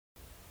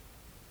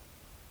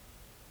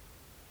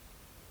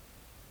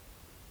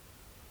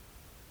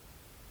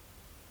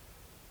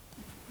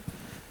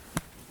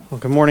Well,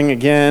 good morning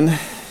again.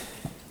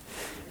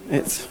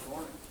 Yes.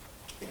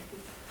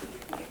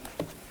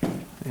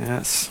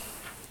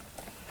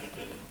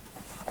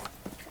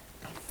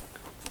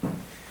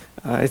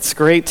 It's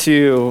great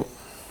to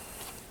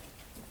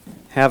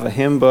have a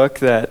hymn book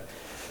that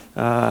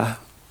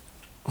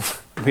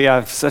we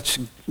have such,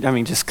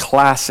 just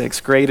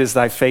classics. Great is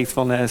thy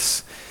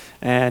faithfulness,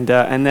 and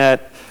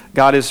that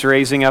God is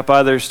raising up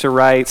others to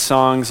write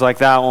songs like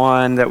that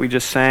one that we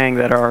just sang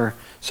that are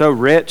so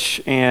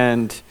rich,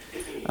 and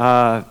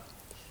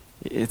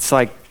it's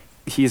like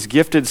he's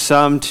gifted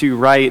some to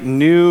write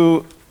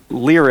new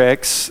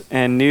lyrics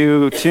and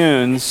new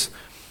tunes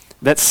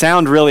that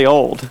sound really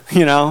old,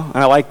 and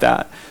I like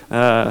that.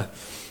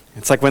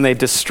 It's like when they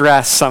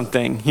distress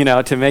something,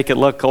 to make it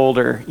look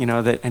older,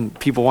 and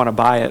people want to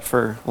buy it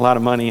for a lot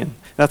of money, and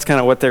that's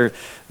kind of what the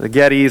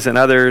Gettys and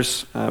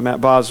others,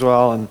 Matt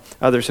Boswell and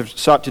others have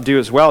sought to do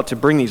as well, to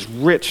bring these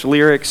rich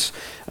lyrics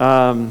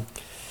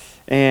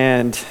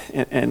and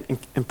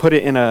put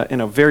it in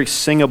a very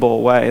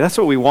singable way. That's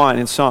what we want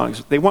in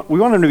songs. We want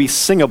them to be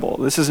singable.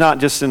 This is not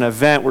just an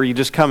event where you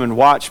just come and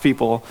watch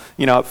people,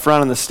 up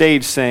front on the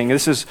stage sing.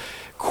 This is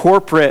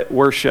corporate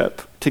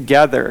worship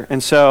together.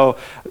 And so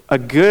a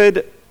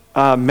good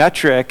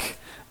metric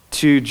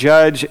to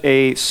judge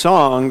a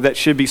song that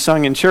should be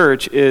sung in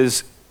church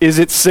is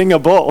it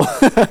singable,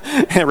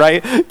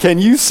 right? Can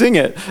you sing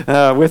it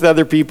with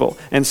other people?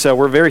 And so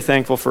we're very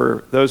thankful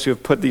for those who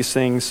have put these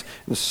things.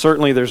 And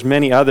certainly there's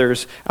many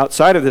others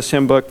outside of this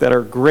hymn book that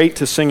are great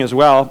to sing as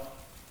well.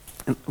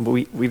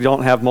 We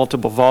don't have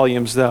multiple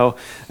volumes, though,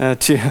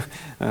 so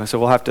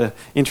we'll have to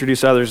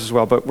introduce others as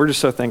well. But we're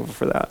just so thankful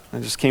for that. It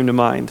just came to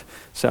mind.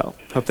 So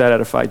hope that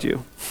edified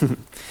you.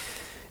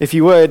 If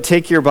you would,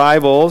 take your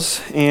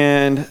Bibles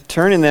and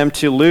turn in them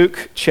to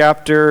Luke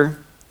chapter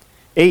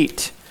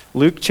 8.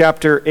 Luke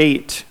chapter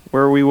 8,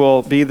 where we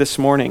will be this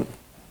morning.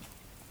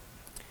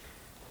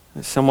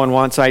 Someone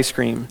wants ice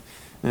cream.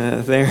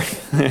 They're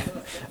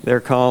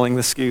calling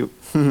the scoop.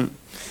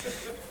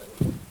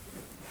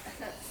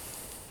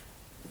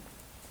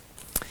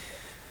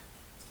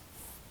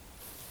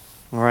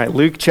 All right,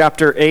 Luke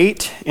chapter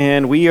 8,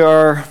 and we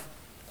are,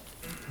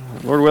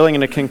 Lord willing,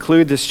 going to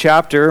conclude this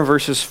chapter,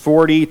 verses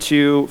 40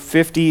 to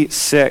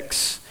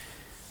 56.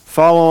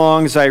 Follow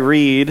along as I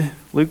read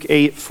Luke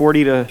 8,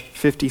 40 to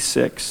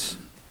 56.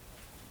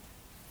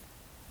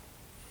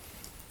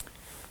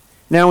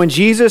 Now when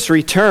Jesus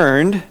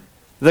returned,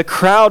 the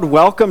crowd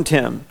welcomed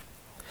him,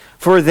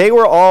 for they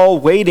were all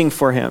waiting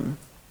for him.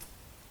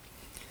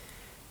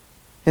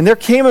 And there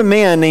came a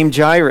man named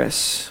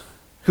Jairus,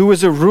 who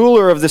was a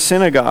ruler of the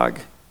synagogue.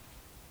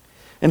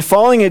 And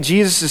falling at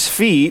Jesus'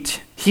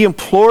 feet, he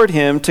implored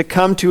him to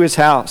come to his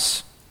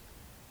house.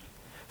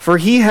 For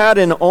he had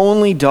an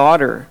only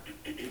daughter,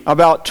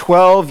 about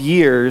 12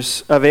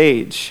 years of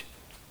age,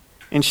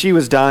 and she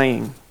was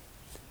dying.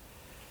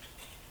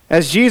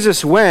 As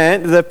Jesus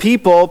went, the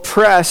people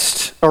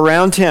pressed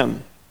around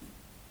him.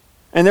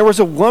 And there was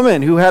a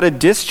woman who had a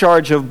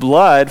discharge of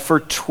blood for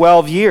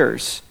 12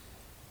 years.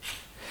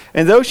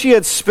 And though she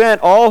had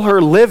spent all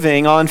her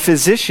living on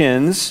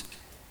physicians,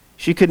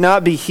 she could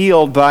not be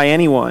healed by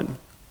anyone.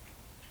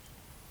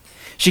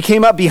 She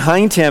came up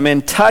behind him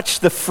and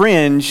touched the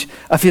fringe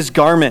of his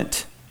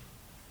garment.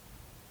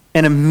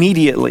 And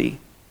immediately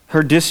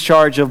her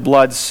discharge of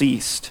blood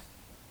ceased.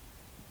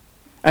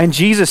 And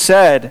Jesus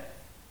said,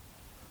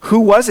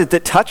 "Who was it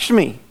that touched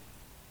me?"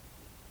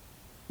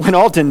 When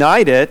all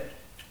denied it,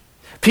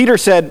 Peter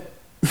said,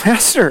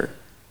 "Master,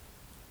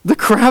 the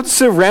crowds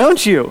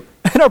surround you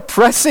and are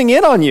pressing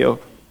in on you."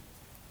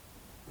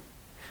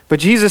 But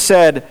Jesus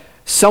said,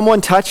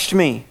 "Someone touched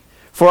me,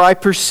 for I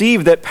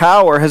perceive that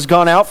power has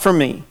gone out from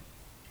me."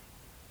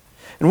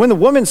 And when the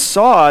woman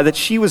saw that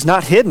she was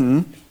not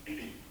hidden,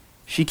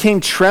 she came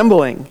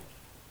trembling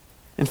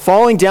and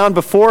falling down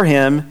before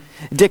him,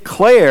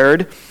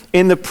 declared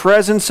in the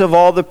presence of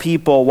all the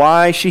people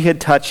why she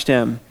had touched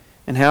him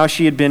and how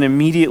she had been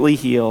immediately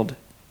healed.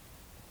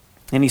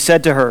 And he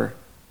said to her,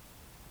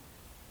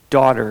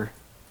 "Daughter,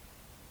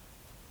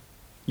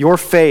 your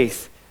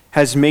faith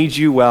has made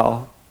you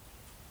well.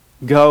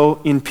 Go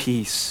in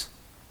peace."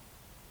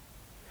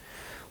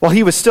 While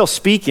he was still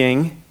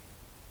speaking,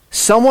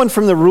 someone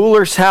from the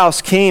ruler's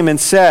house came and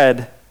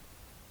said,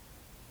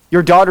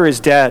 "Your daughter is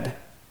dead.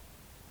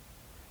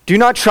 Do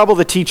not trouble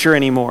the teacher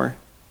anymore."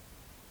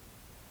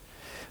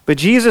 But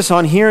Jesus,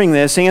 on hearing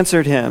this,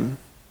 answered him,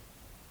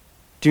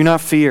 "Do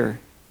not fear.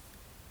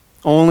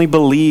 Only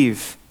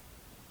believe,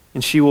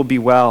 and she will be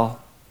well."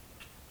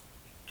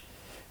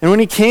 And when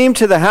he came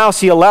to the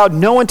house, he allowed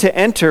no one to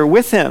enter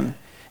with him,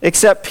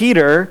 except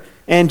Peter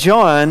and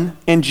John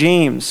and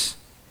James,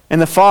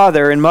 and the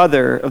father and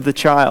mother of the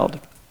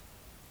child.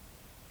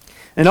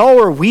 And all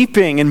were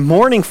weeping and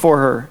mourning for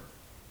her.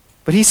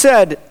 But he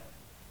said,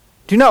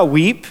 "Do not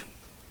weep,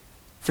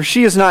 for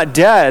she is not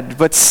dead,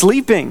 but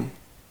sleeping."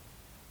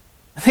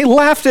 And they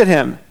laughed at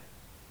him,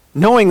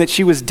 knowing that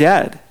she was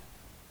dead.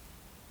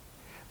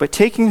 But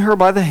taking her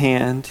by the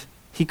hand,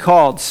 he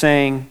called,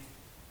 saying,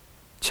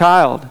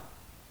 "Child,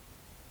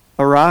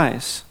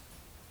 arise."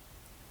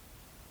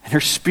 and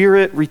her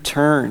spirit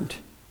returned.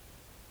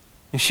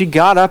 And she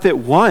got up at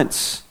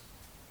once.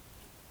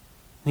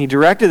 And he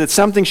directed that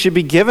something should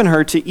be given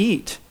her to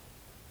eat.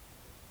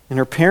 And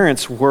her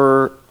parents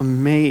were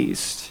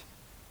amazed.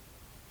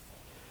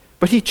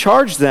 But he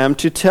charged them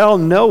to tell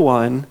no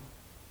one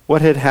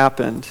what had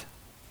happened.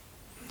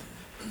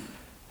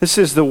 This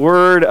is the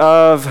word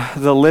of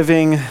the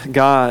living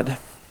God.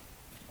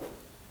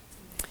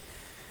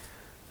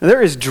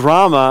 There is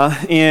drama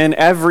in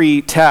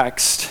every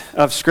text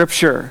of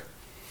Scripture.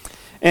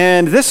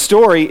 And this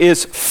story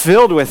is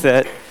filled with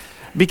it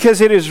because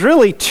it is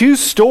really two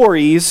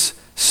stories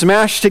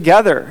smashed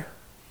together.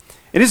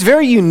 It is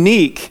very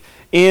unique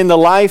in the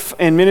life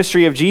and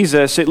ministry of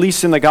Jesus, at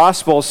least in the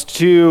Gospels,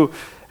 to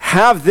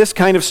have this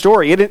kind of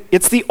story.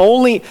 It's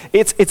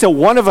a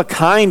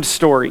one-of-a-kind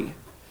story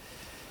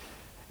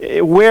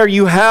where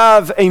you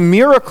have a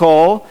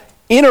miracle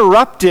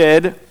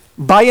interrupted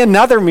by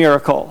another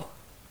miracle.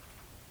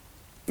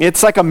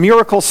 It's like a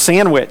miracle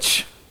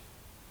sandwich.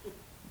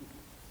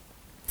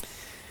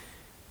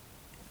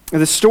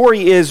 The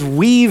story is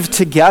weaved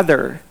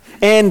together.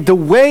 And the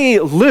way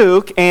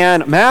Luke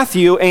and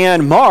Matthew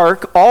and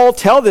Mark all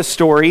tell this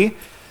story,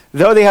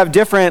 though they have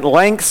different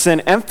lengths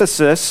and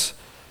emphasis,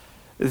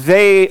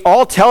 they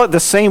all tell it the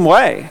same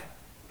way.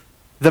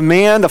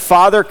 The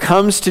father,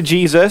 comes to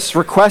Jesus,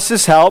 requests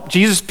his help.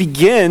 Jesus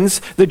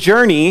begins the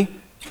journey,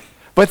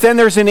 but then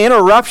there's an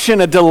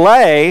interruption, a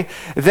delay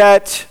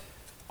that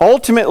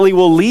ultimately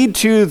will lead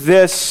to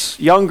this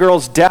young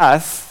girl's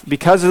death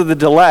because of the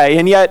delay,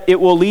 and yet it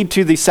will lead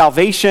to the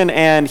salvation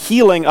and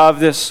healing of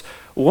this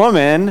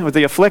woman with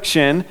the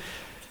affliction,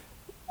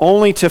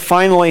 only to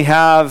finally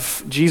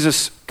have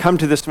Jesus come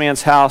to this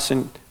man's house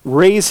and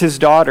raise his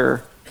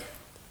daughter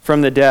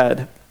from the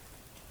dead.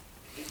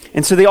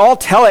 And so they all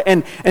tell it,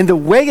 and the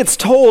way it's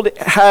told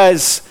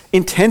has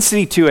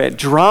intensity to it,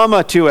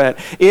 drama to it.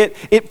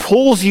 It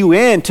pulls you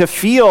in to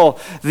feel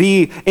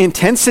the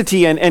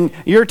intensity, and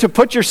you're to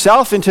put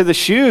yourself into the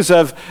shoes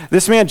of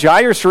this man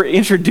Jairus we're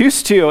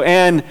introduced to,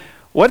 and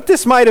what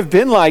this might have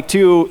been like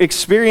to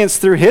experience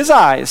through his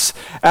eyes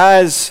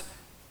as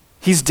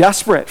he's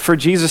desperate for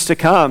Jesus to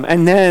come,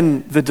 and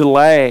then the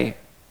delay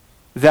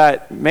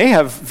that may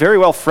have very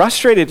well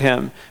frustrated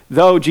him,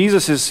 though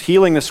Jesus is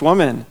healing this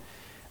woman.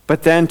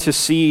 But then to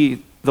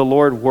see the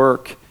Lord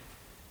work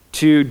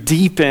to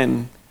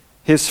deepen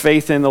his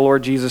faith in the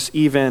Lord Jesus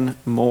even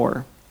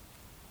more.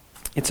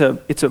 It's a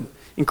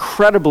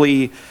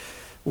incredibly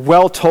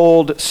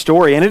well-told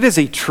story, and it is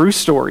a true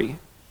story.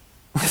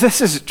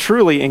 This is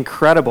truly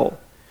incredible.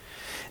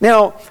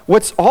 Now,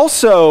 what's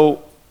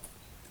also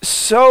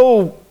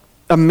so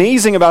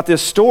amazing about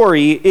this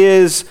story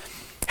is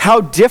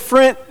how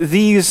different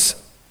these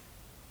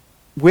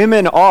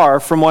women are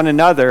from one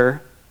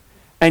another,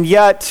 and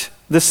yet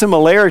the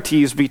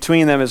similarities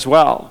between them as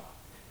well.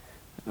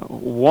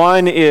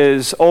 One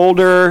is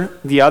older,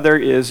 the other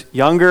is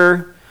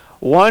younger.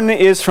 One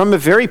is from a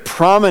very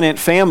prominent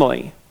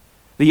family.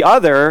 The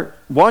other,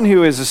 one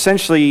who is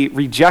essentially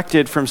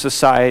rejected from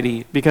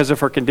society because of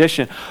her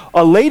condition.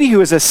 A lady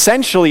who is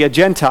essentially a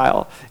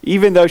Gentile,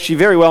 even though she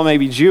very well may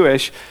be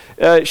Jewish,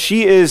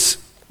 she is,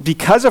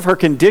 because of her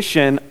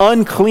condition,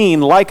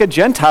 unclean like a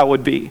Gentile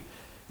would be.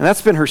 And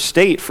that's been her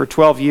state for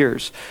 12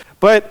 years.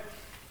 But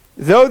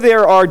though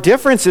there are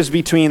differences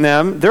between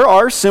them, there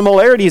are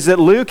similarities that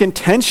Luke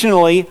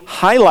intentionally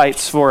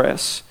highlights for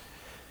us.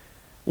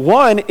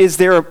 One is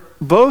they're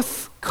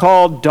both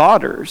called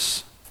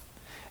daughters.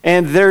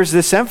 And there's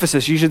this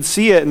emphasis. You should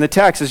see it in the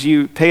text as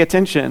you pay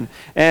attention.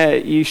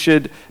 You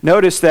should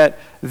notice that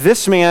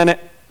this man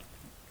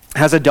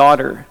has a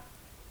daughter.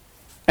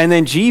 And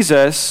then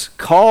Jesus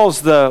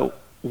calls the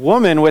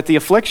woman with the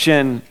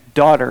affliction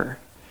daughter.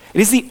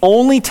 It is the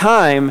only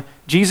time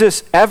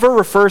Jesus ever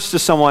refers to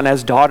someone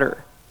as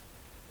daughter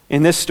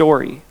in this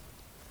story.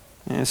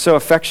 And so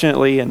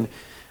affectionately and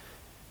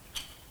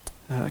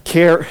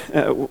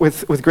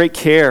with great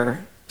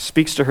care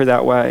speaks to her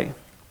that way.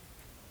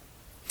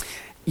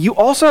 You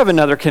also have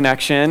another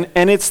connection,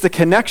 and it's the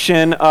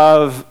connection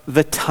of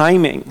the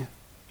timing.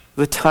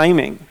 The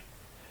timing.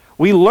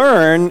 We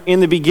learn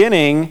in the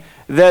beginning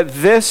that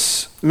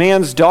this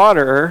man's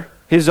daughter,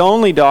 his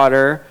only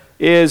daughter,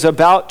 is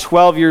about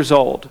 12 years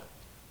old.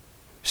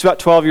 She's about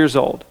 12 years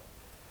old.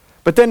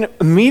 But then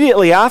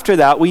immediately after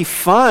that, we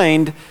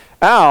find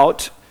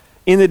out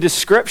in the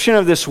description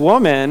of this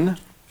woman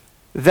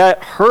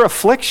that her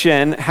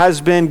affliction has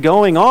been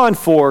going on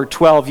for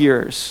 12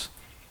 years.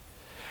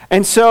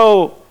 And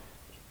so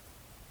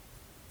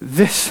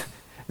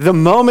the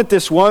moment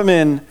this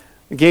woman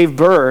gave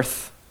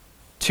birth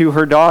to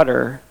her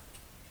daughter,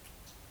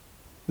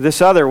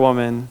 this other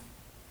woman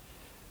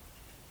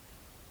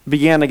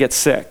began to get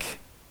sick.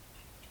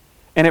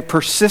 And it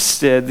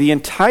persisted the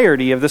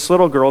entirety of this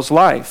little girl's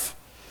life.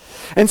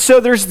 And so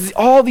there's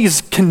all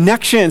these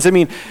connections. I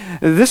mean,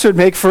 this would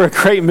make for a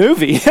great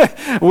movie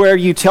where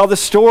you tell the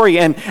story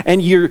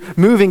and you're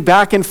moving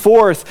back and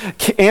forth,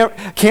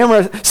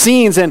 camera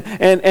scenes, and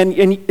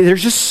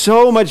there's just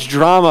so much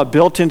drama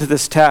built into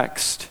this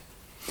text.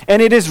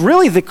 And it is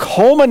really the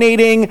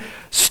culminating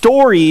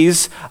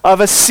stories of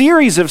a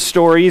series of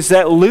stories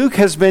that Luke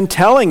has been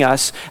telling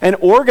us and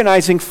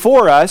organizing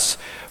for us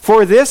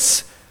for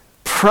this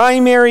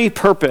primary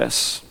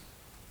purpose,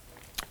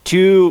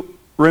 to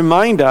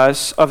remind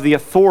us of the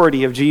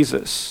authority of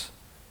Jesus.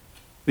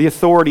 The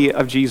authority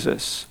of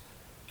Jesus.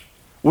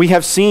 We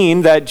have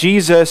seen that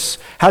Jesus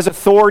has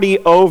authority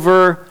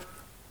over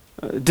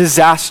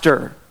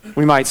disaster,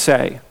 we might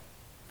say.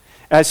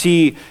 As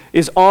he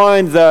is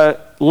on the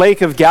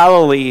Lake of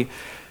Galilee,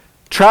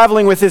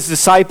 traveling with his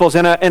disciples,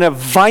 and a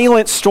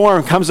violent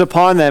storm comes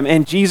upon them,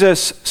 and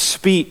Jesus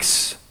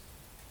speaks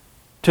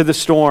to the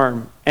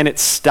storm, and it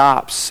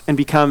stops and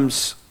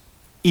becomes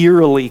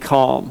eerily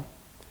calm.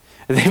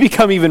 They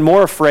become even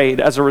more afraid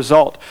as a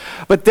result.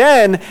 But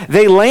then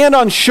they land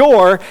on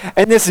shore,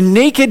 and this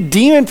naked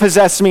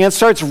demon-possessed man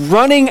starts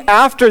running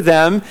after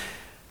them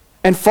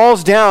and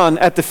falls down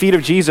at the feet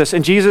of Jesus.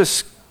 And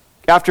Jesus,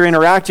 after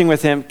interacting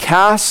with him,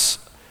 casts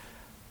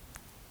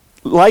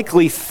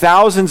likely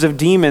thousands of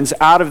demons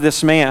out of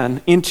this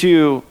man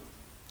into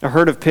a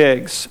herd of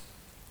pigs.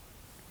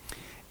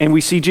 And we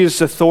see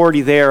Jesus'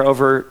 authority there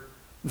over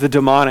the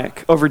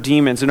demonic, over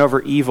demons, and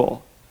over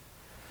evil.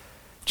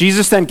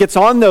 Jesus then gets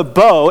on the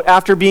boat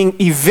after being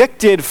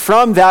evicted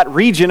from that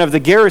region of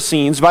the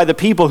Gerasenes by the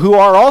people who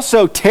are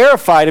also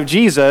terrified of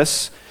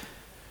Jesus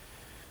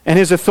and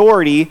his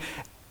authority.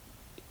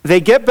 They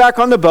get back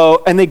on the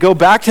boat and they go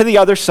back to the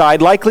other side,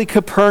 likely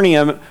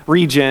Capernaum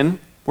region,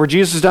 where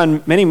Jesus has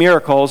done many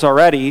miracles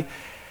already.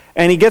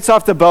 And he gets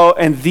off the boat,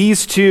 and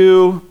these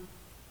two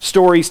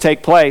stories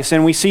take place.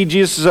 And we see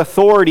Jesus'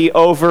 authority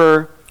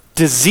over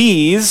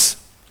disease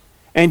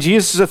and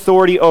Jesus'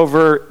 authority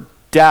over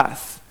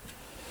death.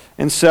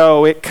 And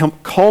so it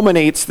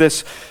culminates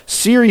this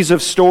series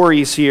of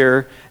stories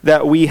here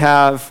that we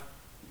have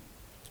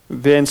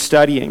been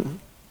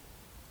studying.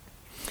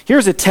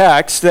 Here's a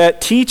text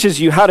that teaches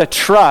you how to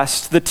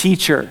trust the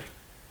teacher.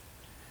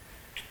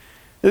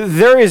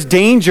 There is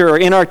danger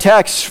in our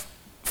text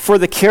for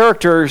the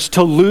characters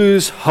to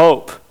lose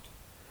hope.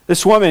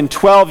 This woman,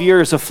 12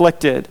 years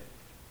afflicted,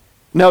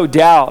 no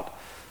doubt,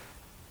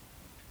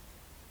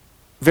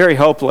 very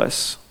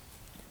hopeless.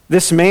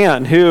 This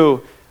man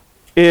who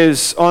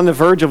is on the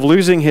verge of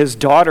losing his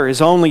daughter,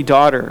 his only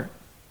daughter,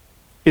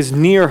 is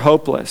near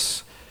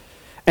hopeless.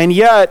 And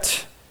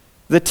yet,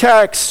 the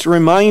text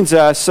reminds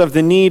us of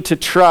the need to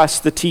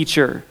trust the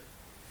teacher.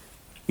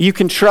 You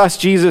can trust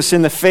Jesus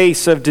in the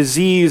face of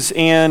disease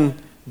and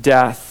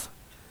death.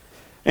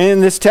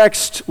 And this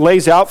text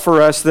lays out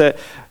for us that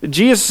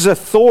Jesus'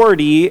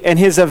 authority and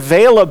his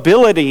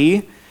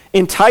availability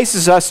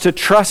entices us to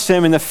trust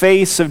him in the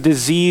face of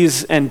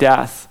disease and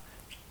death.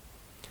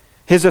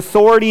 His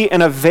authority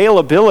and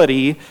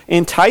availability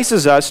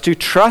entices us to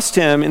trust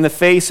him in the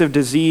face of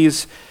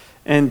disease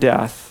and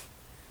death.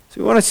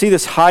 So we want to see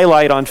this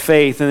highlight on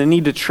faith and the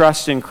need to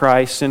trust in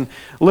Christ. And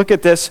look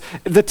at this.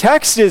 The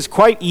text is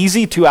quite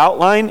easy to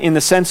outline in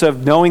the sense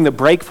of knowing the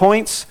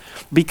breakpoints,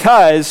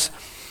 because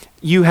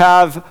you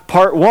have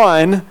part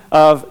one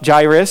of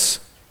Jairus,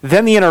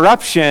 then the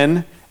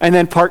interruption, and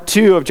then part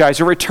two of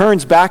Jairus. It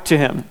returns back to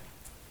him.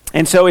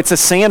 And so it's a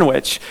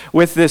sandwich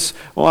with this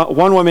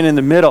one woman in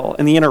the middle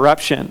and the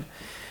interruption.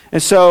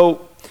 And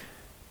so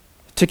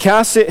to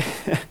cast it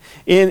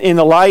in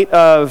the light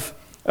of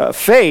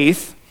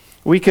faith,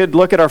 we could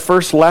look at our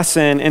first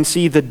lesson and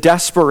see the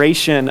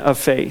desperation of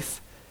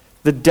faith.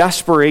 The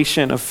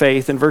desperation of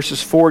faith in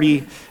verses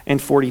 40 and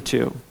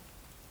 42.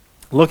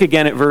 Look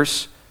again at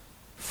verse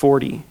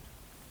 40.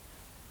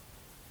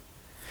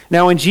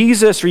 Now when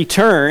Jesus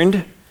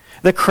returned,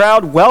 the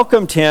crowd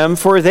welcomed him,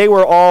 for they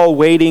were all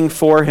waiting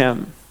for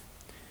him.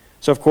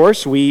 So, of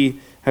course,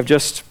 we have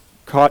just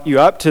caught you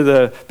up to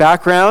the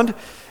background,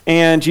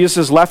 and Jesus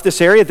has left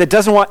this area that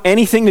doesn't want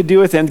anything to do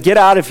with him. Get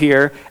out of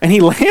here. And he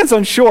lands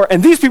on shore,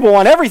 and these people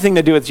want everything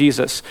to do with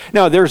Jesus.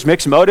 Now, there's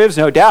mixed motives,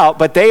 no doubt,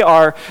 but they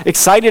are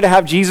excited to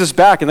have Jesus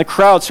back, and the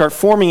crowds start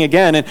forming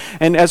again.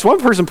 And as one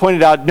person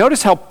pointed out,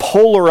 notice how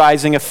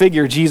polarizing a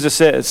figure Jesus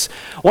is.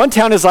 One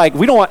town is like,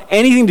 we don't want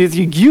anything to do with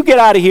you. You get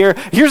out of here.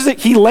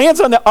 He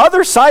lands on the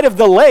other side of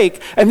the lake,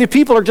 and the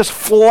people are just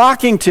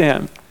flocking to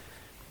him.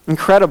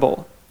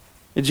 Incredible.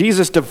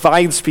 Jesus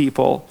divides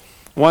people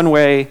one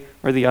way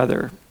or the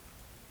other.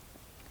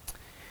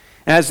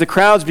 As the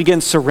crowds begin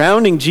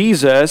surrounding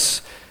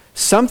Jesus,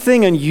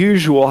 something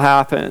unusual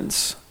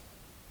happens.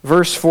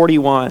 Verse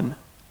 41.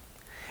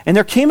 And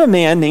there came a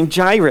man named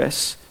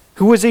Jairus,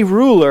 who was a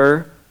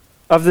ruler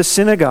of the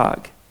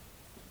synagogue.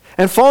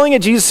 And falling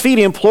at Jesus' feet,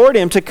 he implored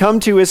him to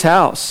come to his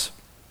house.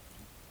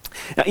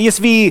 Now,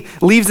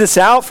 ESV leaves this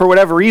out for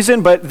whatever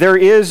reason, but there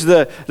is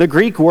the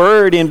Greek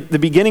word in the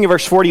beginning of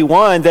verse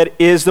 41 that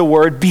is the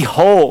word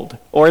behold.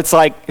 Or it's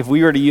like, if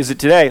we were to use it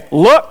today,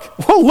 look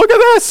at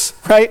this,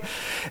 right?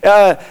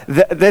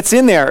 That's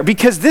in there,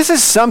 because this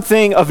is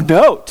something of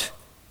note.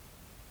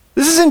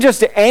 This isn't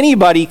just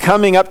anybody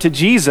coming up to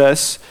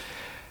Jesus.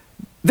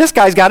 This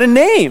guy's got a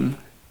name.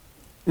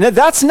 Now,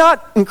 that's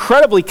not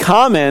incredibly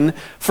common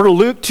for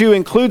Luke to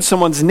include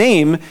someone's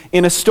name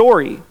in a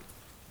story.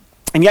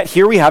 And yet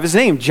here we have his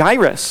name,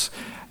 Jairus.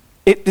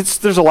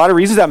 There's a lot of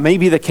reasons that may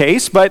be the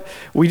case, but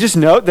we just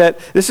note that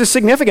this is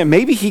significant.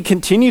 Maybe he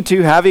continued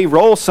to have a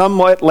role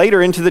somewhat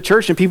later into the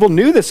church and people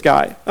knew this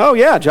guy. Oh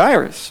yeah,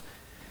 Jairus.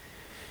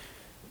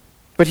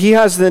 But he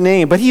has the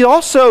name. But he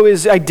also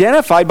is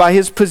identified by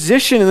his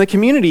position in the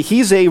community.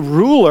 He's a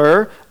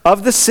ruler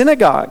of the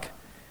synagogue.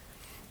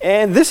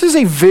 And this is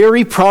a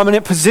very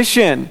prominent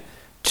position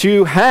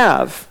to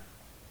have.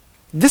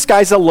 This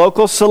guy's a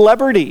local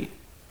celebrity.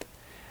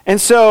 And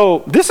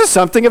so this is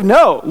something of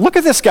note. Look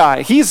at this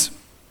guy. He's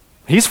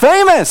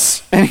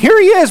famous. And here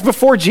he is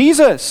before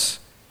Jesus.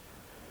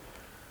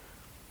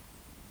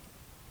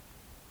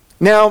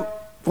 Now,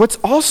 what's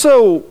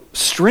also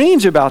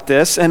strange about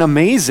this and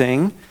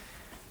amazing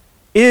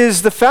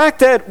is the fact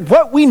that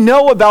what we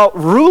know about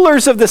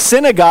rulers of the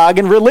synagogue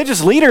and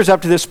religious leaders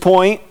up to this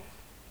point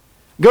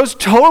goes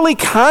totally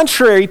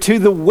contrary to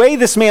the way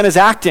this man is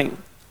acting.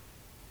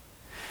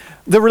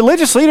 The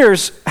religious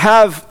leaders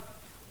have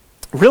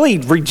really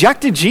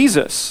rejected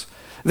Jesus.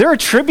 They're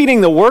attributing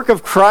the work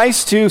of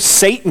Christ to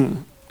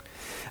Satan.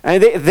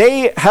 And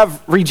they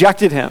have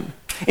rejected him.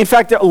 In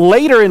fact,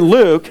 later in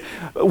Luke,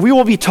 we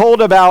will be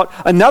told about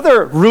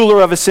another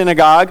ruler of a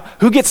synagogue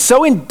who gets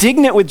so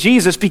indignant with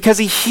Jesus because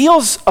he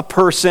heals a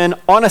person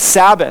on a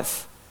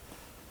Sabbath.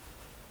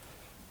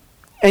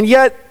 And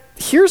yet,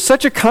 here's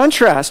such a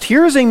contrast.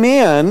 Here's a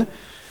man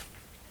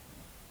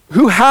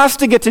who has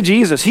to get to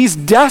Jesus. He's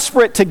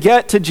desperate to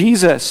get to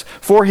Jesus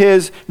for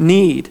his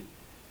need.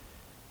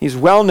 He's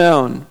well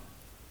known.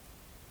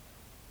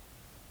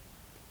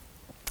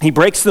 He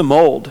breaks the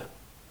mold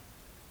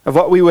of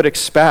what we would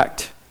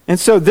expect. And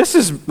so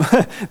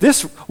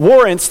this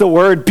warrants the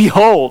word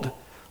behold.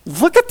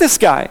 Look at this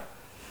guy.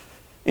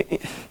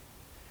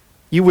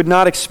 You would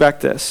not expect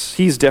this.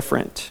 He's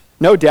different.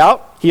 No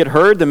doubt he had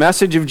heard the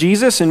message of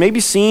Jesus and maybe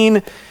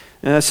seen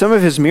some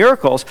of his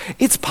miracles.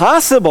 It's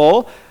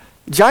possible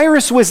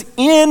Jairus was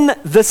in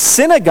the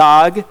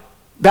synagogue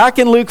back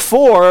in Luke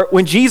 4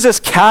 when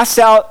Jesus cast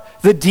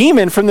out the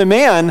demon from the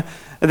man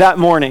that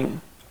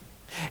morning.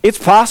 It's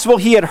possible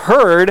he had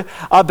heard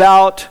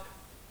about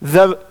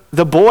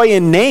the boy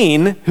in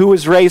Nain who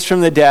was raised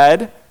from the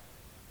dead.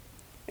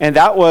 And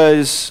that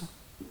was,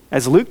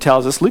 as Luke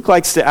tells us, Luke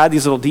likes to add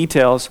these little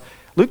details.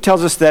 Luke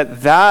tells us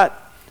that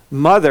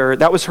mother,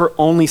 that was her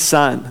only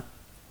son.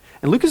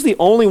 And Luke is the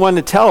only one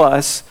to tell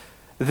us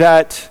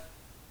that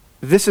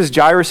this is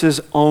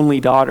Jairus' only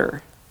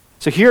daughter.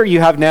 So here you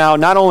have now,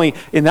 not only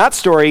in that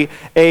story,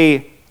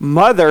 a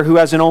mother who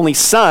has an only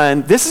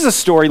son. This is a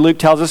story, Luke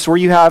tells us, where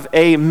you have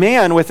a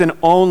man with an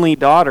only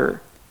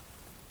daughter.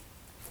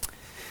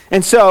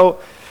 And so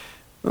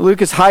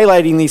Luke is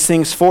highlighting these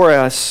things for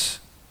us.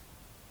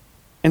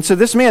 And so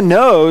this man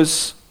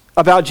knows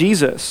about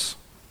Jesus.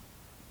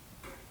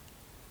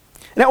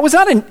 Now, it was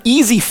not an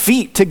easy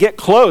feat to get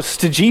close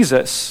to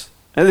Jesus.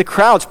 And the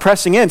crowd's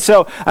pressing in.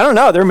 So, I don't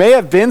know, there may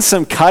have been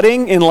some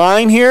cutting in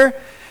line here.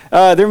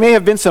 There may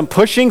have been some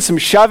pushing, some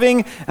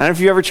shoving. I don't know if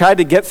you ever tried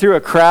to get through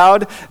a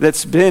crowd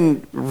that's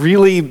been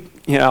really,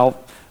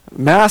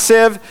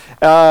 massive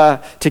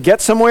to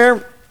get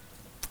somewhere.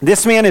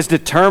 This man is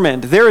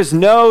determined. There is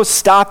no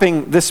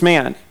stopping this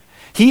man.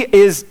 He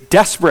is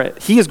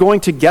desperate. He is going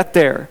to get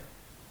there.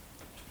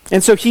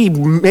 And so he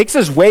makes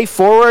his way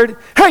forward.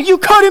 Hey, you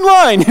cut in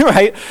line,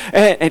 right?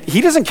 And he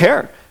doesn't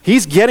care.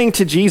 He's getting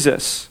to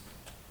Jesus.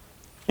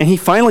 And he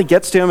finally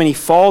gets to him and he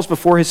falls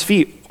before his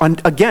feet.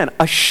 Again,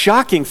 a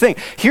shocking thing.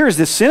 Here's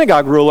this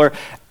synagogue ruler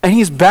and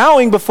he's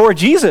bowing before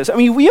Jesus. I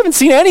mean, we haven't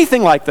seen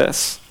anything like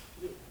this.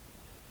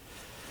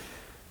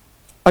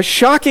 A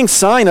shocking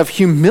sign of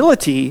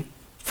humility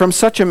from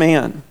such a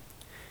man.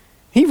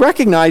 He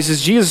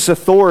recognizes Jesus'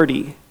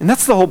 authority. And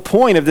that's the whole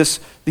point of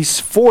these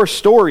 4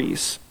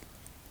 stories.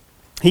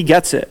 He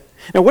gets it.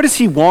 Now, what does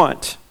he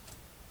want?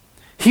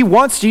 He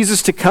wants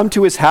Jesus to come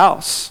to his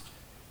house.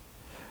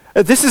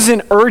 This is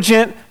an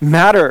urgent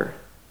matter.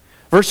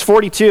 Verse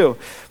 42,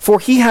 for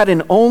he had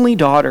an only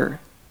daughter,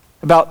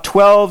 about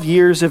 12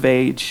 years of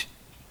age,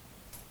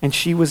 and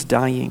she was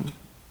dying.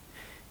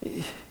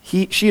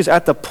 She is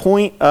at the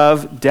point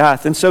of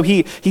death. And so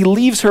he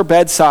leaves her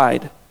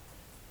bedside.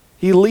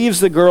 He leaves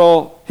the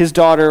girl, his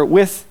daughter,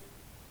 with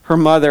her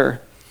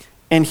mother,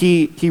 and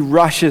he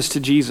rushes to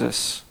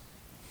Jesus.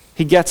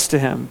 He gets to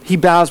him. He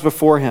bows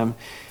before him.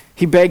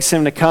 He begs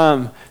him to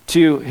come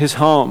to his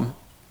home.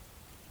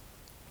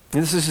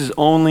 And this is his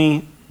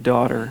only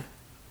daughter.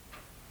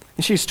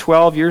 And she's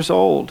 12 years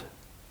old.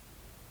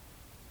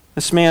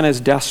 This man is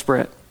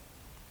desperate.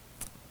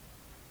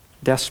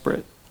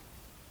 Desperate.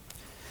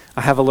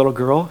 I have a little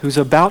girl who's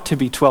about to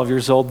be 12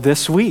 years old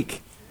this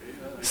week.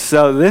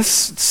 So this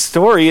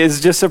story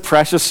is just a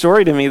precious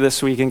story to me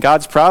this week in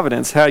God's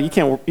providence. How you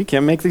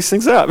can't make these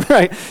things up,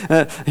 right?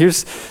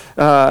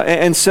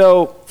 And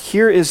so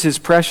here is his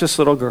precious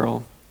little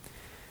girl.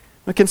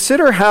 But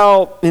consider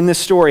how, in this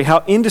story,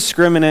 how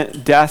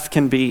indiscriminate death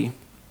can be.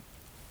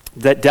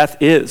 That death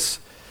is.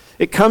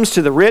 It comes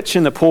to the rich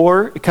and the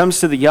poor. It comes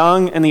to the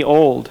young and the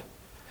old.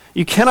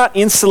 You cannot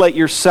insulate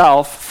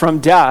yourself from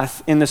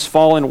death in this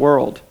fallen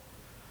world.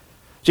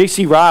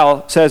 J.C.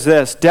 Ryle says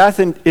this, "Death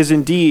is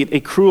indeed a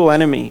cruel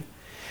enemy.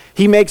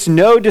 He makes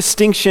no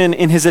distinction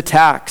in his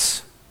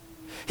attacks.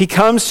 He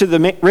comes to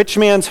the rich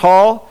man's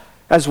hall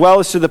as well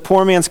as to the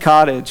poor man's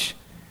cottage.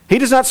 He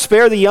does not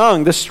spare the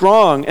young, the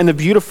strong, and the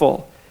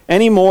beautiful,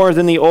 any more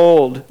than the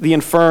old, the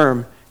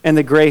infirm, and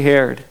the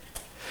gray-haired.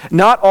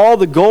 Not all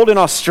the gold in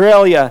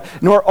Australia,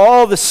 nor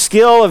all the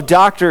skill of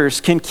doctors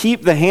can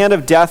keep the hand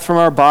of death from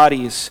our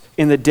bodies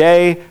in the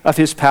day of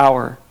his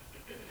power.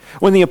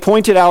 When the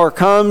appointed hour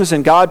comes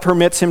and God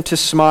permits him to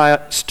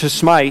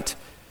smite,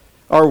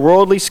 our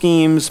worldly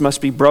schemes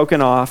must be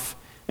broken off,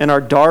 and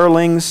our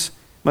darlings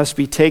must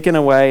be taken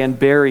away and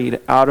buried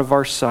out of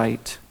our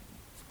sight."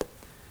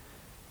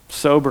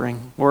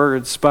 Sobering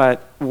words,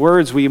 but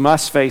words we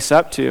must face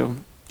up to,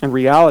 and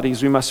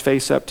realities we must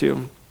face up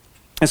to.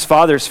 His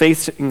father's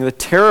facing the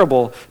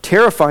terrible,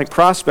 terrifying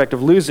prospect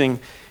of losing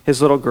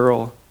his little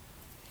girl.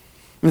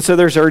 And so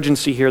there's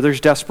urgency here, there's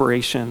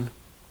desperation.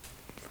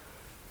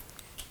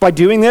 By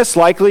doing this,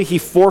 likely he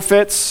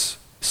forfeits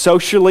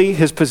socially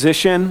his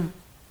position.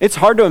 It's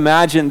hard to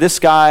imagine this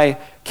guy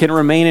can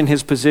remain in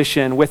his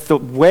position with the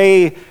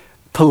way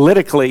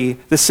politically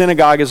the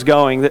synagogue is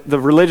going, the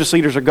religious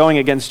leaders are going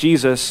against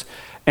Jesus,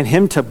 and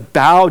him to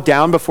bow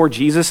down before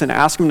Jesus and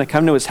ask him to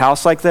come to his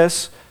house like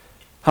this,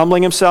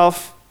 humbling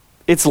himself.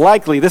 It's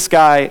likely this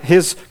guy,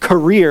 his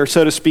career,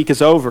 so to speak,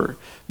 is over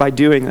by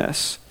doing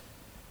this.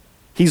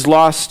 He's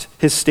lost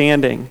his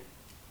standing.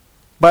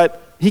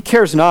 But he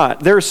cares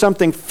not. There is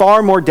something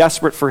far more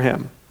desperate for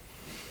him.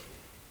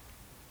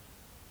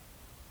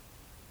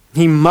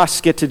 He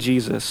must get to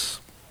Jesus.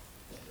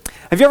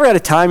 Have you ever had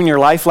a time in your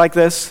life like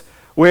this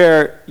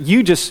where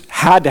you just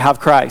had to have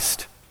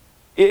Christ?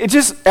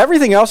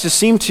 Everything else just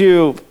seemed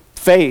to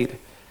fade.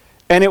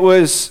 And it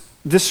was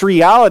this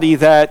reality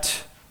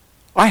that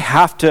I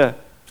have to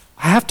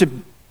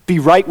be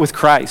right with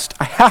Christ.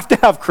 I have to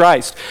have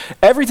Christ.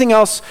 Everything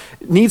else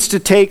needs to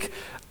take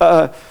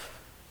a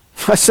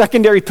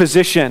secondary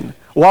position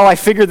while I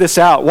figure this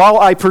out, while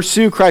I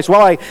pursue Christ,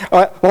 while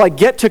I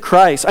get to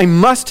Christ. I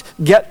must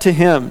get to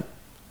him.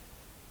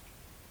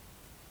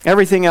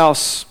 Everything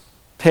else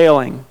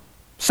paling.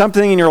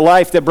 Something in your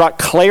life that brought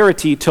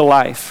clarity to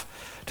life,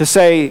 to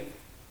say,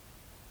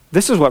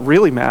 this is what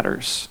really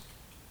matters.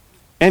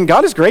 And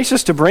God is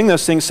gracious to bring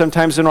those things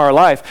sometimes in our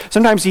life.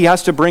 Sometimes he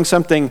has to bring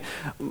something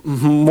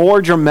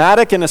more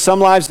dramatic into some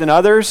lives than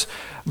others,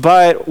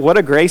 but what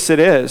a grace it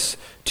is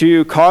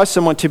to cause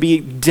someone to be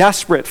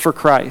desperate for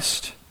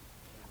Christ.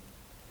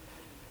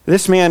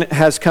 This man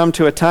has come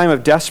to a time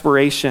of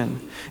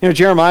desperation.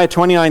 Jeremiah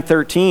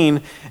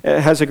 29:13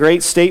 has a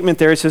great statement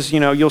there. It says,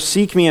 you'll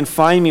seek me and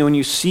find me when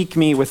you seek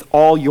me with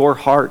all your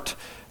heart.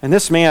 And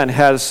this man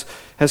has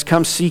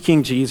come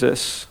seeking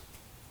Jesus.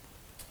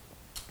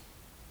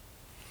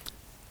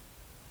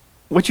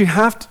 What you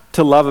have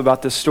to love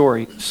about this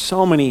story,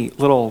 so many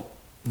little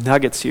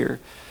nuggets here,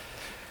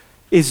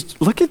 is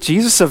look at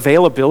Jesus'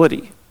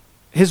 availability,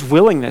 his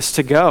willingness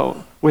to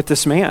go with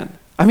this man.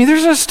 I mean,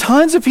 there's just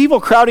tons of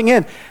people crowding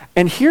in.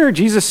 And here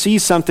Jesus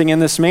sees something in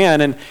this man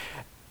and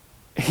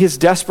his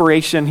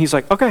desperation, he's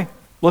like, okay,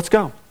 let's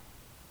go.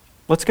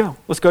 Let's go.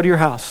 Let's go to your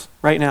house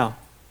right now.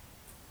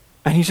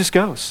 And he just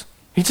goes.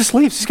 He just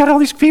leaves. He's got all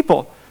these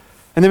people.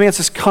 And the man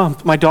says, come,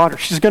 my daughter,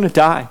 she's going to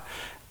die.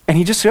 And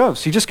he just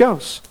goes. He just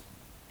goes.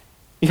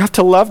 You have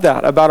to love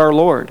that about our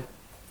Lord.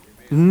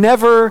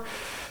 Never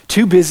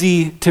too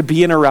busy to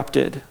be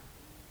interrupted.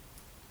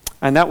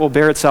 And that will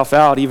bear itself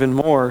out even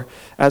more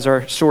as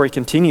our story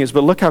continues.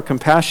 But look how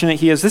compassionate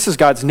he is. This is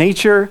God's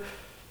nature,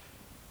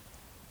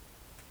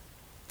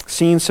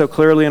 seen so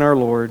clearly in our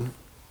Lord.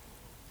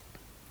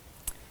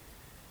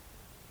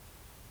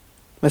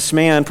 This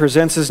man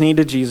presents his need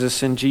to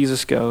Jesus, and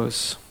Jesus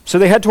goes. So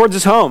they head towards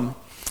his home.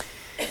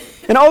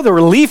 And oh, the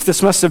relief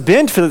this must have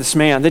been for this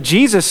man, that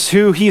Jesus,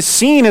 who he's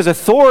seen as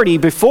authority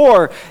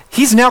before,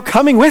 he's now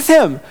coming with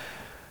him.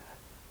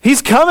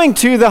 He's coming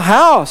to the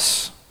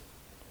house.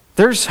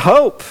 There's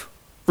hope,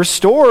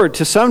 restored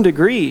to some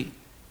degree.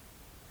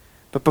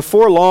 But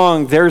before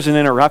long, there's an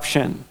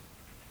interruption.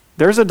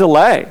 There's a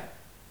delay,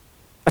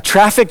 a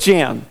traffic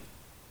jam.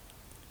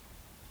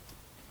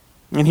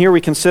 And here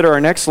we consider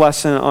our next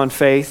lesson on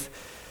faith.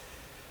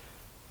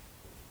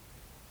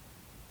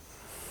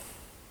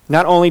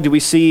 Not only do we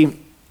see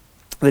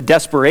the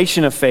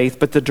desperation of faith,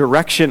 but the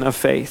direction of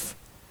faith.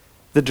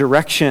 The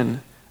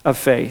direction of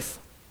faith.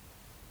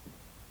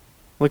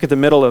 Look at the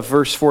middle of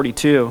verse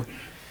 42.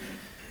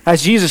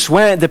 As Jesus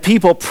went, the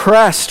people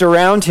pressed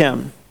around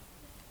him.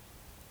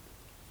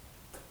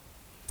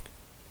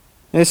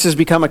 This has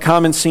become a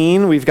common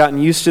scene. We've gotten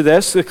used to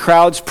this. The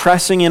crowds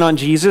pressing in on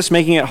Jesus,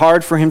 making it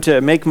hard for him to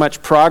make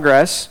much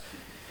progress.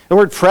 The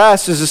word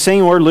press is the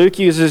same word Luke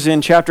uses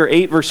in chapter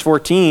 8, verse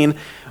 14,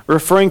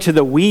 referring to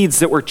the weeds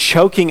that were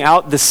choking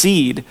out the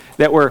seed,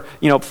 that were,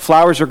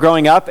 flowers were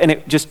growing up and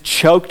it just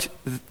choked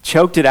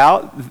it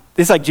out.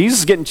 It's like Jesus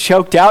is getting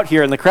choked out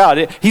here in the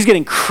crowd. He's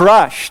getting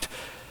crushed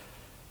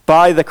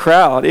by the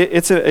crowd.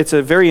 It's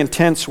a very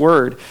intense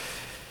word.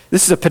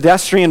 This is a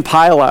pedestrian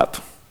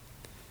pileup.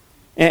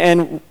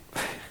 And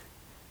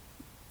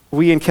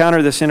we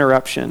encounter this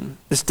interruption.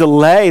 This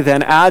delay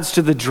then adds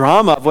to the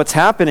drama of what's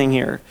happening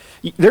here.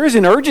 There is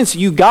an urgency.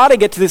 You got to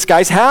get to this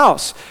guy's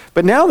house.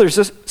 But now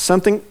there's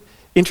something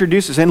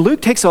introduces. And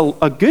Luke takes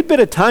a good bit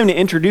of time to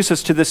introduce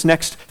us to this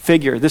next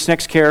figure, this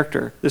next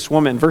character, this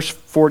woman, verse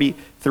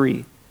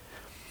 43.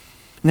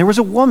 And there was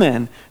a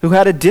woman who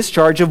had a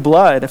discharge of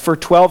blood for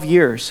 12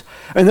 years.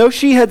 And though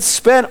she had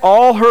spent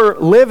all her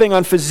living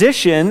on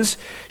physicians,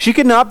 she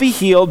could not be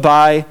healed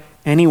by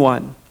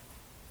anyone.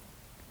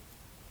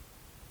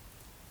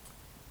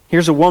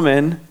 Here's a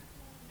woman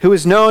who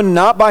is known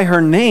not by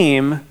her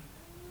name,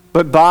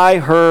 but by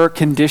her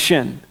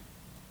condition.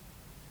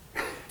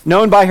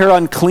 Known by her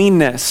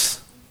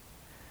uncleanness.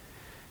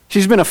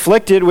 She's been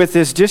afflicted with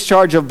this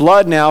discharge of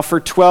blood now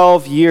for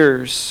 12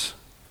 years.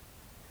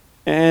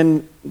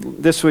 And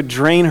this would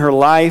drain her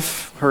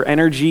life, her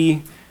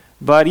energy,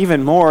 but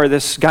even more,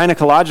 this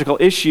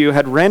gynecological issue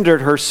had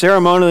rendered her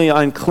ceremonially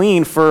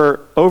unclean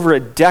for over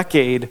a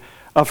decade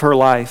of her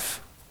life.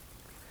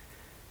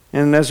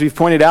 And as we've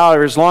pointed out,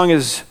 as long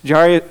as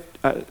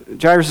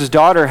Jairus'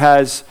 daughter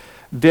has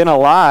been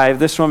alive,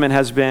 this woman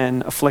has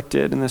been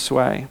afflicted in this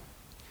way.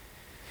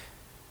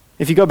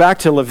 If you go back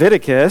to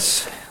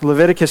Leviticus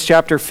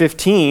chapter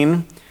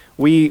 15,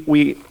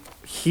 we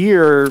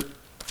hear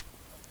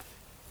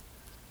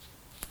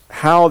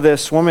how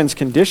this woman's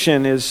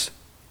condition is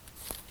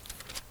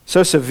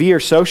so severe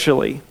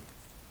socially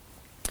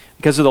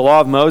because of the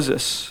law of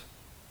Moses.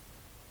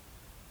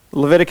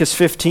 Leviticus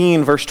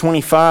 15, verse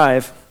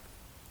 25.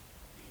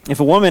 If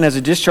a woman has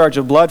a discharge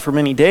of blood for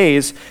many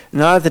days,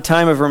 not at the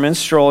time of her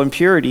menstrual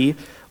impurity,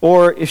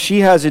 or if she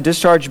has a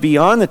discharge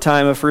beyond the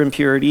time of her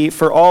impurity,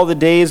 for all the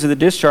days of the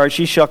discharge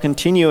she shall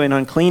continue in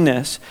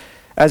uncleanness.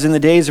 As in the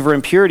days of her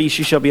impurity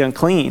she shall be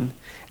unclean.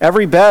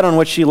 Every bed on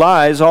which she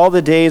lies, all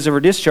the days of her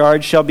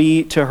discharge shall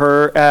be to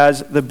her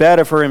as the bed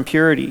of her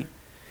impurity.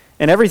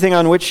 And everything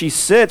on which she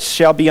sits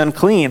shall be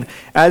unclean,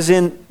 as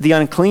in the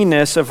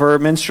uncleanness of her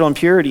menstrual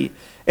impurity.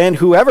 And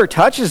whoever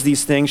touches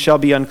these things shall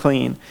be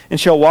unclean,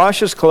 and shall wash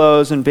his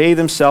clothes and bathe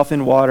himself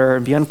in water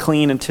and be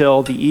unclean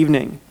until the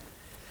evening.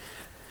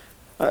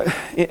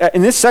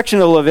 In this section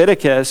of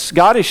Leviticus,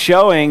 God is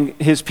showing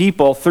his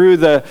people through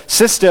the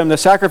system, the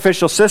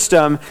sacrificial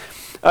system,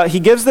 he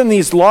gives them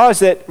these laws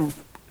that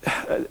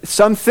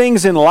some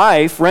things in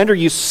life render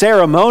you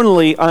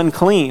ceremonially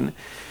unclean.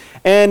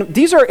 And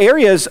these are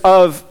areas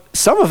of,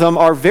 some of them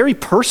are very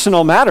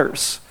personal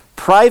matters.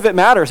 Private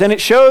matters. And it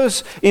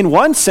shows in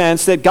one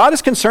sense that God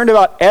is concerned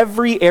about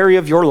every area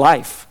of your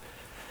life.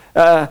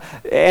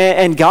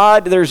 And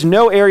God, there's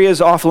no areas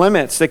off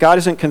limits that God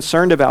isn't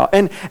concerned about.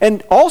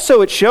 And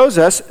also it shows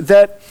us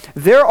that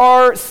there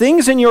are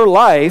things in your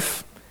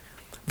life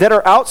that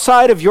are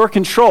outside of your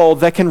control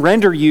that can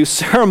render you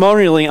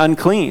ceremonially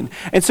unclean.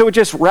 And so it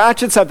just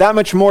ratchets up that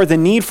much more the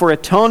need for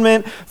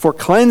atonement, for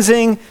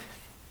cleansing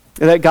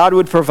that God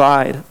would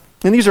provide.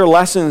 And these are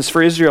lessons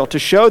for Israel to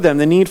show them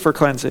the need for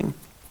cleansing.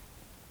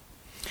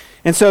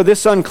 And so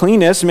this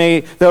uncleanness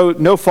may, though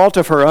no fault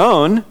of her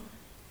own,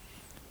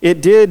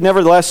 it did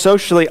nevertheless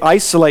socially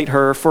isolate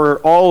her for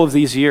all of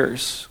these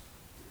years.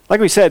 Like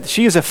we said,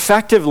 she is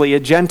effectively a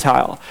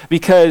Gentile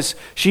because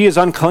she is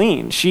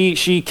unclean.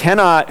 She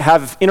cannot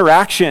have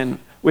interaction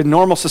with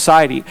normal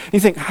society. And you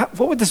think,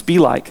 what would this be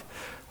like?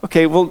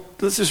 Okay, well,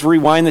 let's just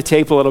rewind the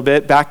tape a little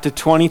bit back to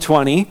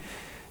 2020.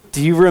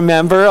 Do you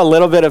remember a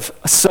little bit of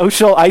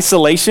social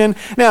isolation?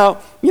 Now,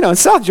 in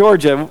South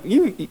Georgia,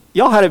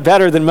 y'all had it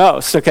better than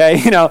most,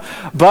 okay?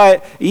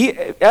 But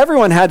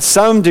everyone had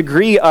some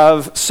degree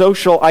of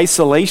social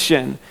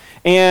isolation.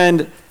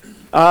 And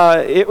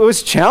it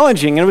was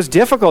challenging and it was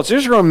difficult. So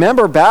just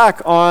remember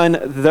back on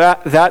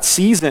that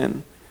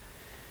season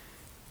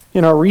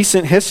in our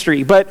recent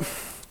history. But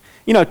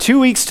 2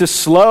 weeks to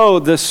slow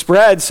the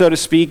spread, so to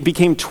speak,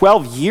 became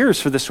 12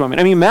 years for this woman.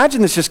 I mean,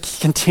 imagine this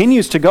just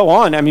continues to go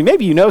on. I mean,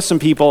 maybe you know some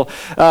people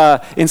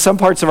in some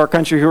parts of our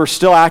country who are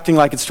still acting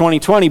like it's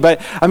 2020,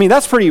 but I mean,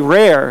 that's pretty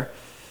rare.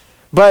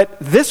 But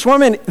this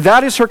woman,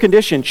 that is her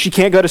condition. She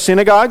can't go to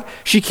synagogue.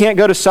 She can't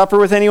go to supper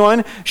with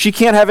anyone. She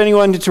can't have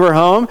anyone to her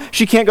home.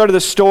 She can't go to the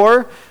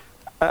store.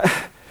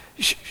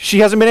 She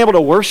hasn't been able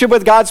to worship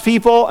with God's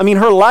people. I mean,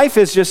 her life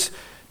is just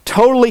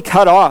totally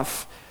cut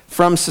off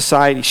from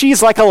society. She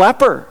is like a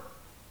leper.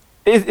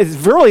 It's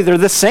really, they're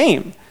the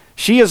same.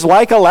 She is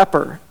like a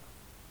leper.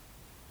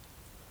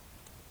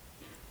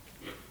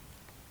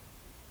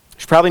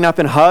 She's probably not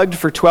been hugged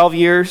for 12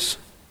 years.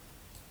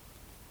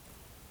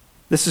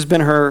 This has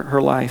been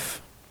her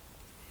life.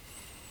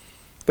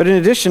 But in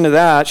addition to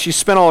that, she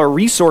spent all her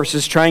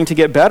resources trying to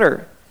get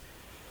better.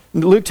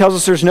 Luke tells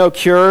us there's no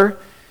cure.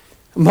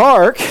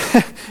 Mark,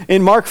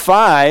 in Mark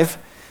 5,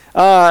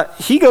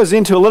 he goes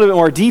into a little bit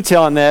more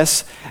detail on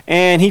this,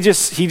 and he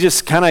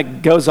just kind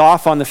of goes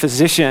off on the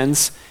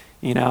physicians.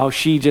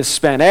 She just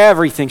spent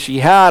everything she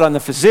had on the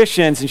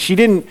physicians, and she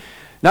didn't,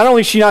 not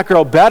only did she not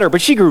grow better,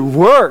 but she grew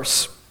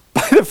worse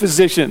by the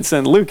physicians.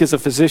 And Luke is a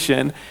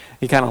physician.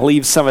 He kind of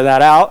leaves some of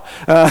that out.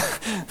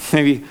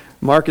 Maybe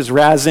Mark is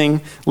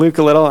razzing Luke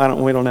a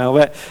little. We don't know.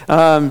 But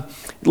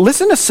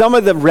listen to some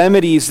of the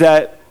remedies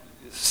that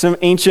Some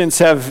ancients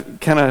have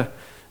kind of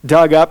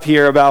dug up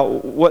here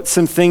about what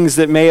some things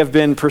that may have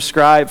been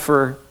prescribed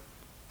for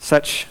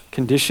such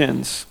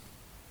conditions.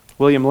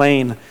 William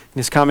Lane, in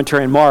his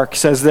commentary on Mark,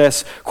 says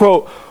this,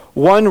 quote,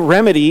 "One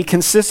remedy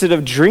consisted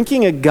of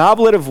drinking a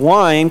goblet of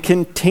wine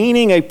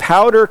containing a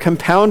powder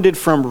compounded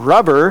from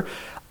rubber,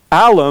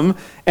 alum,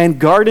 and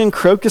garden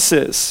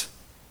crocuses.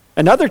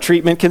 Another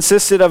treatment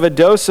consisted of a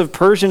dose of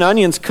Persian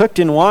onions cooked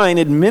in wine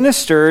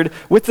administered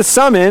with the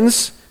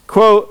summons,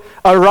 quote,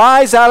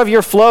 'Arise out of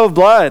your flow of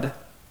blood.'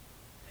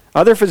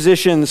 Other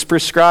physicians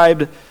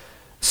prescribed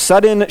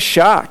sudden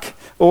shock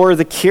or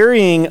the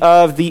carrying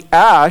of the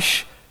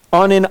ash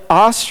on an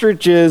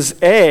ostrich's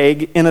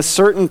egg in a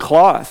certain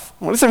cloth."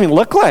 What does that even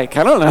look like?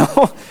 I don't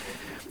know.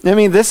 I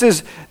mean,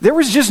 there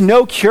was just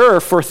no cure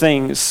for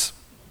things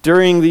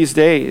during these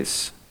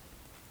days.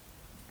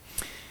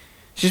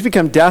 She's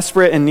become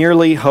desperate and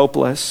nearly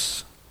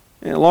hopeless.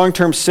 And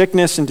long-term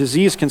sickness and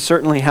disease can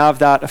certainly have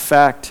that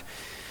effect.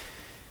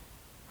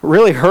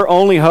 Really, her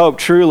only hope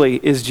truly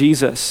is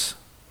Jesus.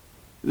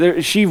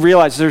 She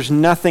realized there's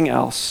nothing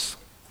else.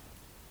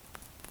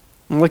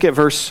 And look at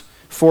verse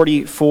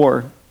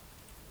 44.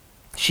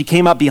 She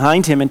came up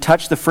behind him and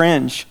touched the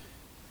fringe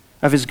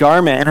of his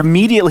garment, and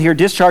immediately her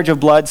discharge of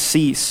blood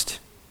ceased.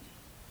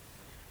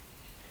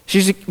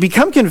 She's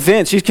become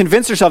convinced. She's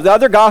convinced herself. The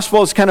other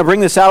gospels kind of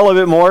bring this out a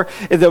little bit more.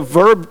 The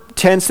verb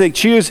tense they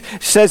choose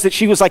says that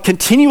she was like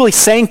continually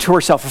saying to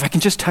herself, if I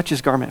can just touch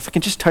his garment, if I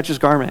can just touch his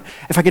garment,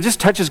 if I can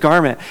just touch his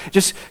garment,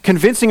 just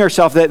convincing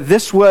herself that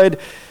this would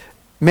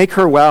make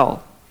her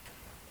well.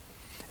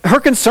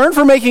 Her concern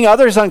for making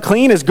others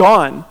unclean is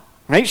gone.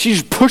 Right? She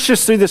just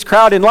pushes through this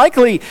crowd, and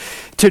likely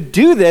to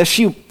do this,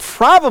 she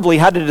probably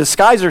had to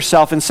disguise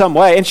herself in some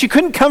way. And she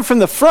couldn't come from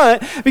the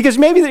front because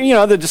maybe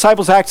the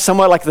disciples act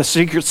somewhat like the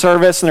Secret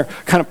Service, and they're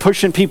kind of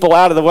pushing people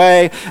out of the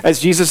way as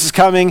Jesus is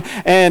coming.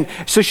 And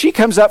so she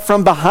comes up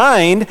from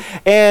behind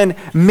and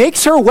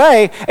makes her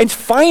way, and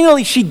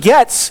finally she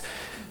gets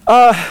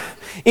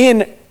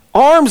in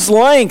arm's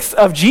length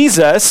of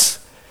Jesus,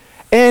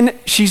 and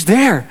she's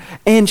there,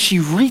 and she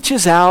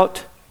reaches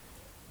out.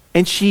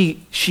 And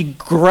she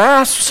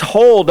grasps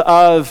hold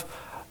of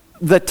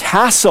the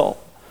tassel.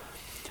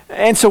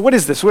 And so what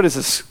is this? What is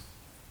this?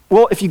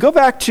 Well, if you go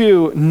back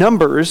to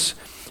Numbers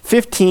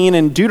 15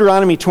 and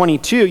Deuteronomy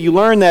 22, you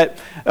learn that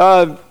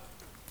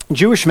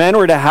Jewish men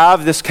were to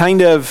have this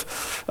kind of,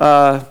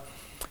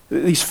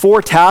 these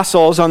 4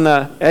 tassels on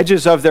the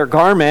edges of their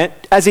garment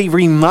as a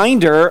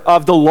reminder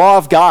of the law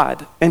of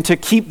God and to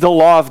keep the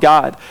law of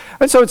God.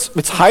 And so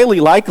it's highly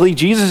likely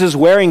Jesus is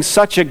wearing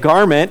such a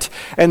garment,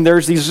 and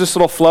there's these just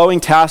little flowing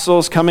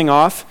tassels coming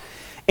off.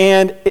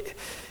 And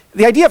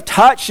the idea of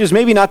touch is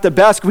maybe not the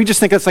best. We just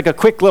think it's like a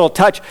quick little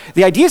touch.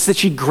 The idea is that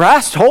she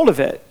grasped hold of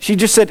it. She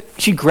just said,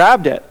 she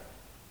grabbed it.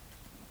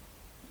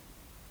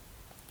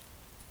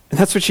 And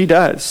that's what she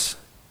does.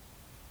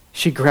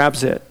 She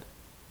grabs it.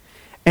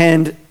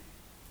 And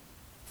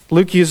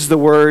Luke uses the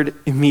word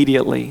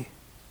immediately.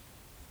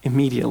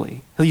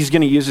 Immediately. He's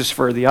going to use this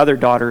for the other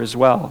daughter as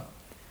well.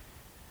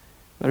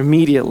 But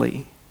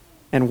immediately,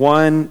 and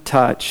one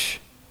touch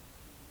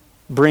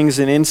brings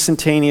an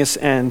instantaneous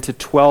end to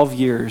 12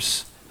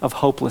 years of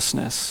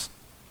hopelessness.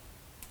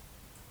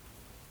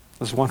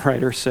 As one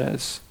writer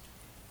says,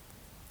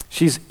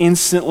 she's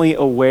instantly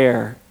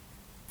aware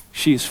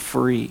she's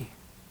free.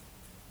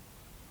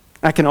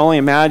 I can only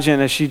imagine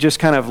as she just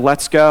kind of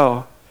lets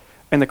go,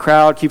 and the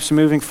crowd keeps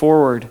moving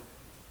forward.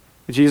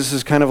 Jesus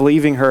is kind of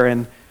leaving her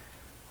in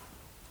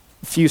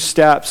a few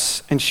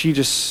steps, and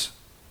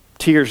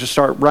tears just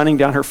start running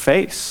down her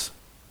face.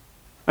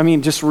 I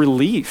mean, just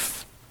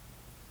relief.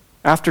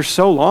 After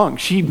so long,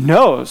 she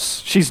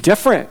knows she's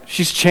different.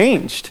 She's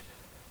changed.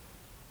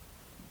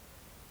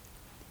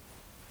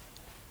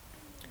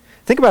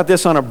 Think about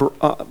this on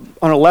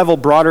a level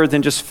broader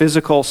than just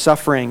physical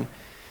suffering.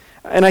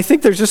 And I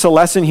think there's just a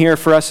lesson here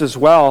for us as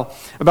well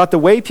about the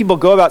way people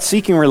go about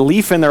seeking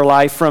relief in their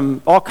life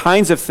from all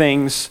kinds of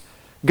things,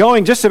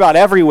 going just about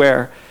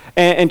everywhere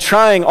and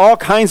trying all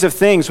kinds of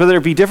things, whether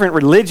it be different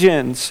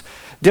religions,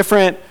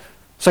 different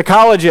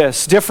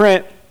psychologists,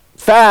 different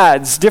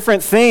fads,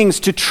 different things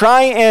to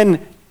try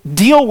and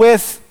deal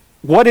with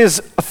what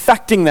is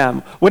affecting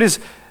them, what is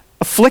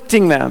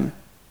afflicting them.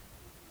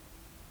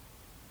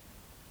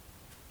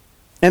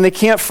 And they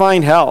can't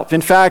find help.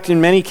 In fact,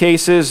 in many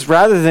cases,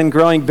 rather than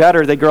growing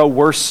better, they grow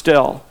worse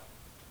still.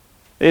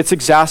 It's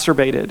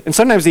exacerbated. And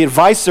sometimes the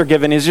advice they're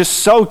given is just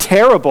so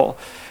terrible,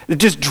 it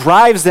just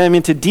drives them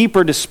into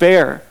deeper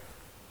despair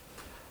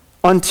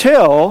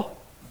until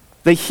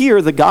they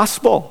hear the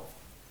gospel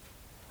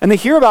and they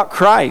hear about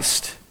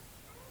Christ.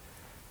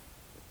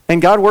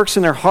 And God works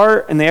in their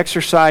heart and they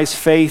exercise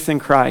faith in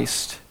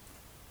Christ.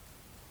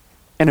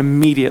 And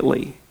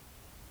immediately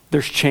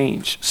there's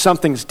change.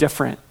 Something's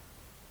different.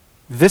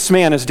 This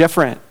man is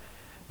different.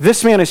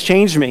 This man has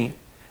changed me.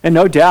 And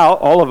no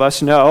doubt, all of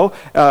us know,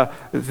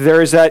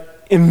 there is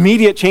that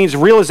immediate change,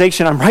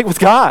 realization, I'm right with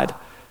God.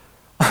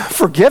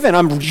 forgiven,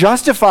 I'm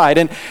justified.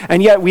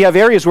 And yet we have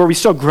areas where we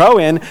still grow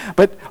in,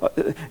 but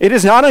it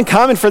is not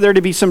uncommon for there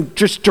to be some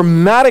just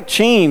dramatic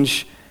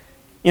change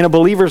in a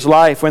believer's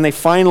life when they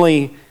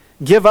finally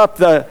give up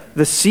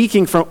the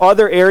seeking from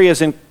other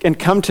areas and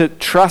come to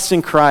trust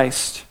in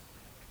Christ,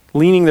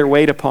 leaning their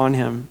weight upon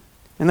him.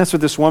 And that's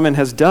what this woman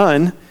has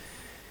done,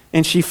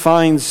 and she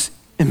finds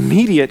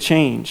immediate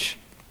change.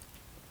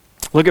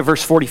 Look at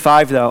verse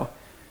 45, though.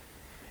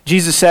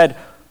 Jesus said,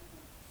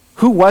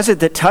 "Who was it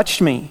that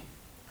touched me?"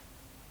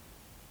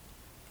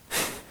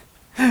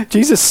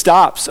 Jesus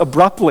stops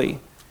abruptly,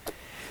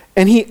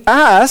 and he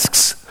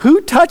asks,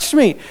 "Who touched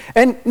me?"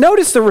 And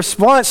notice the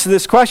response to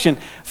this question.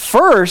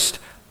 First,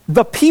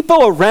 the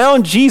people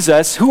around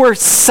Jesus who are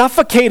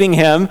suffocating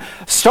him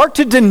start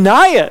to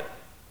deny it.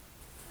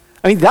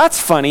 I mean, that's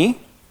funny.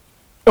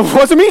 "It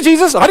wasn't me,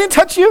 Jesus. I didn't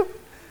touch you."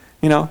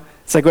 You know,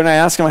 it's like when I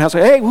ask in my house,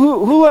 "Hey,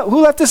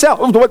 who left this out?"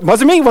 "Oh,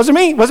 wasn't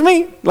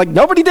me. Like,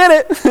 nobody did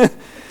it.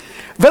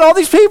 But all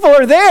these people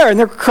are there, and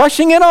they're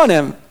crushing in on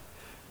him.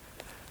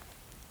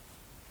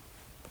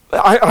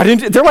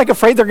 They're like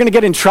afraid they're going to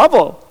get in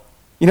trouble.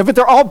 You know, but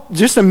they're all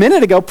just a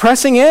minute ago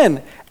pressing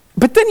in.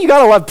 But then you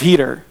got to love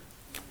Peter,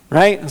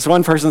 right? As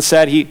one person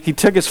said, he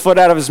took his foot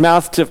out of his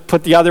mouth to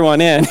put the other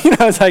one in. You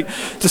know, it's like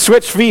to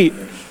switch feet.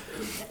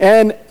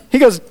 And he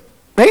goes,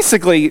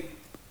 basically,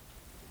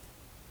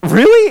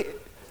 "Really?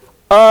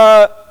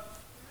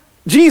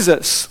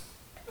 Jesus,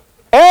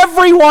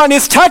 everyone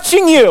is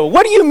touching you.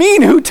 What do you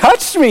mean, who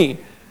touched me?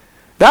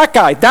 That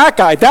guy, that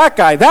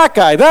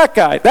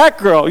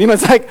girl." You know,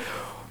 it's like,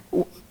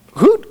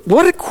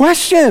 what a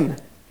question.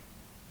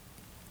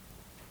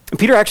 And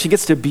Peter actually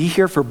gets to be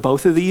here for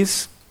both of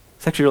these.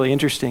 It's actually really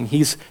interesting.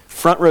 He's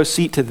front row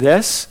seat to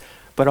this,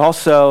 but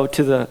also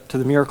to the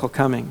miracle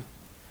coming.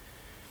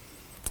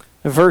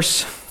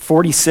 Verse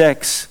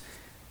 46,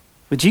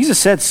 but Jesus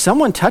said,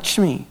 "Someone touched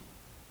me,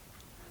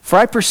 for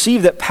I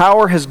perceive that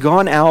power has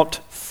gone out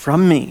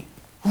from me."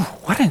 Ooh,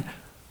 what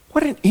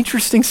an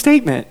interesting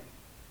statement.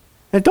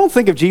 Now, don't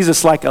think of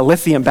Jesus like a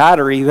lithium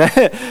battery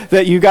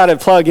that you got to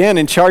plug in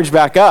and charge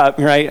back up,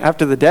 right,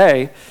 after the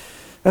day.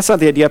 That's not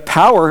the idea.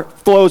 Power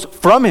flows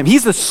from him.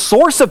 He's the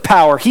source of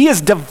power. He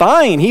is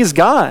divine. He is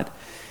God.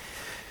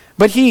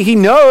 But he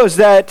knows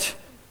that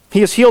he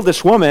has healed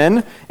this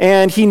woman,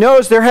 and he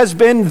knows there has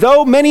been,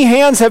 though many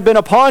hands have been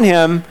upon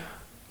him,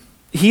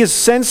 he has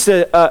sensed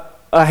a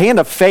hand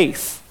of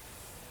faith,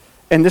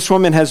 and this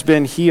woman has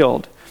been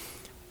healed.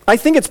 I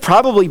think it's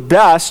probably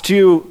best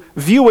to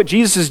view what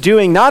Jesus is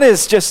doing not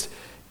as just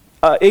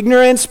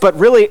ignorance, but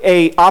really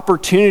an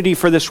opportunity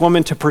for this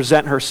woman to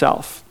present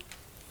herself.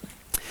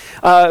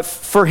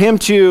 For him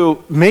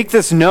to make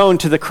this known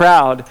to the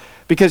crowd,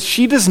 because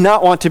she does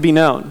not want to be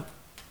known.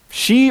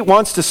 She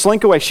wants to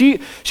slink away. She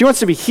wants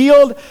to be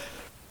healed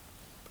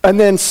and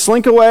then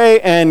slink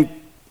away, and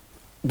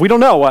we don't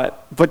know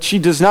what, but she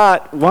does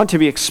not want to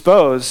be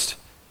exposed.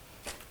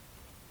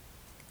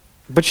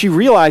 But she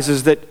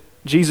realizes that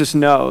Jesus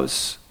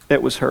knows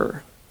it was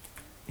her.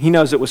 He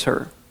knows it was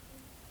her.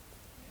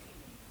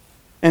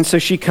 And so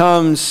she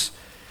comes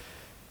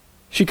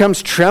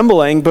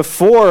trembling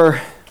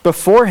before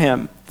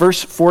him.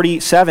 Verse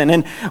 47,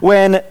 and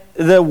when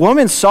the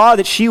woman saw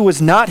that she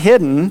was not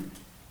hidden,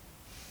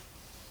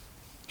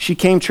 she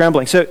came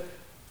trembling. So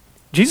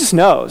Jesus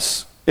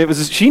knows.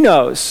 She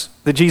knows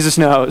that Jesus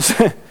knows.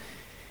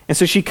 And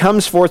so she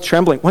comes forth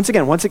trembling. Once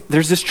again,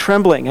 there's this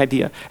trembling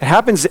idea. It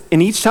happens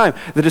in each time.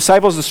 The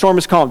disciples, the storm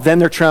is calm. Then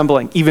they're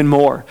trembling even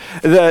more.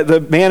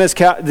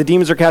 The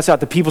demons are cast out.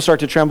 The people start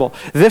to tremble.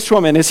 This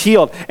woman is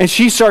healed, and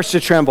she starts to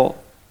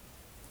tremble.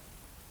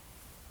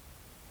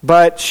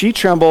 But she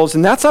trembles,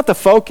 and that's not the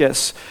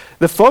focus.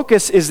 The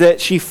focus is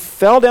that she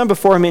fell down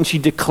before him, and she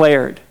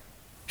declared.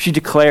 She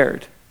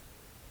declared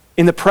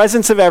in the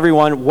presence of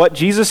everyone what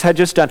Jesus had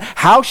just done,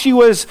 how she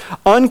was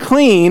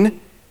unclean,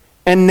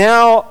 and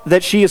now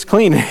that she is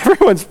clean.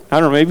 Everyone's, I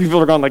don't know, maybe people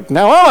are going like,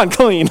 now I'm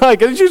unclean. Like,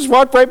 she just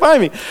walked right by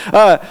me.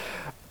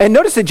 And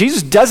notice that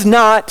Jesus does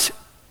not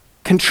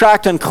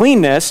contract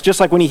uncleanness, just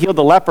like when he healed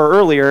the leper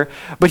earlier,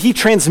 but he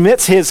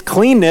transmits his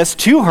cleanness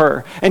to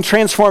her and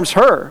transforms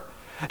her.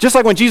 Just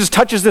like when Jesus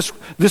touches this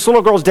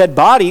little girl's dead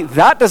body,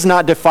 that does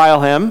not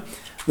defile him,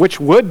 which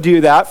would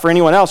do that for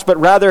anyone else, but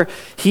rather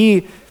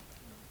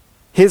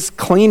his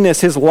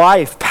cleanness, his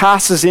life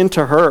passes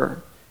into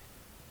her.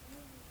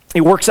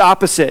 It works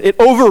opposite. It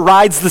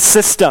overrides the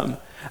system.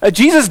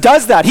 Jesus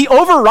does that. He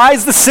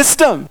overrides the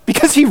system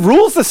because he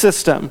rules the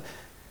system.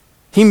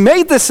 He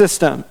made the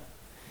system.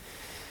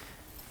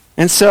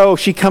 And so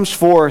she comes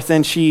forth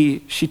and she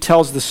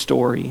tells the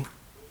story.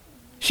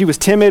 She was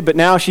timid, but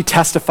now she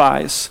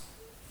testifies.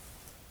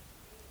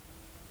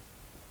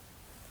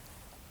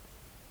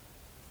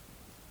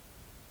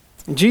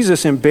 And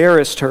Jesus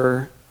embarrassed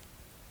her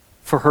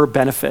for her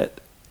benefit.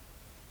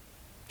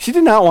 She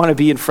did not want to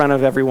be in front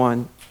of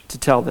everyone to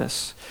tell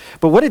this.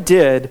 But what it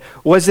did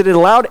was it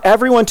allowed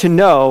everyone to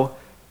know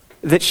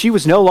that she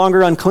was no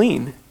longer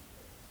unclean.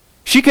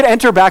 She could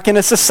enter back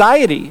into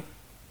society.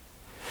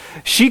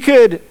 She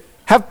could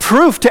have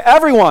proof to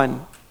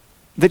everyone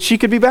that she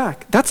could be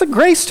back. That's a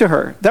grace to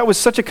her. That was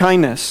such a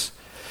kindness.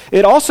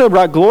 It also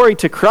brought glory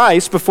to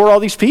Christ before all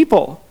these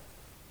people.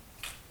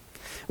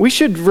 We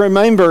should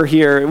remember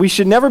here, we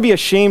should never be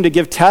ashamed to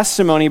give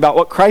testimony about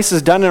what Christ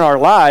has done in our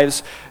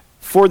lives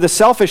for the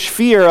selfish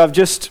fear of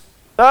just,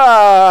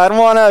 I don't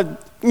want to,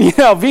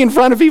 be in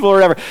front of people or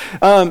whatever.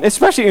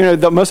 Especially,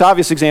 the most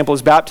obvious example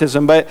is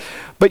baptism, but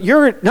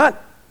you're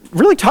not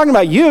really talking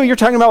about you. You're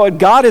talking about what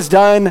God has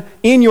done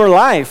in your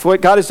life,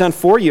 what God has done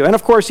for you. And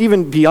of course,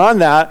 even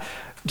beyond that,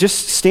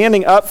 just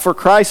standing up for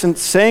Christ and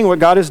saying what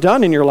God has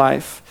done in your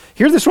life.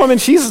 Here, this woman,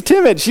 she's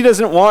timid. She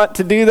doesn't want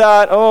to do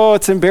that. Oh,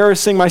 it's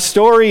embarrassing, my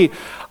story.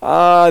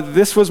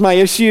 This was my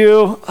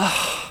issue.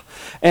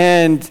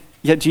 And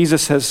yet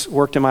Jesus has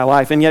worked in my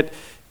life. And yet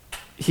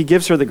he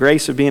gives her the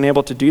grace of being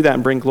able to do that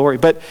and bring glory.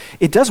 But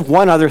it does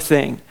one other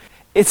thing.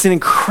 It's an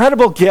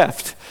incredible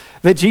gift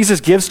that Jesus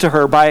gives to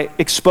her by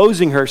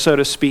exposing her, so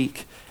to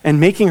speak, and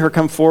making her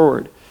come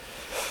forward.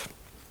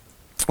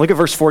 Look at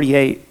verse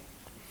 48.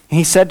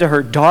 He said to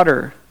her,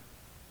 "Daughter,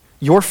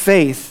 your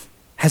faith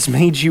has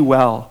made you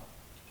well.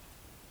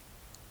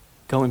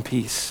 Go in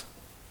peace."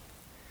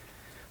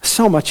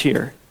 So much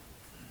here.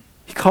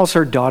 He calls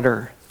her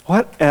daughter.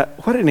 What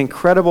an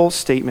incredible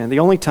statement. The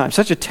only time,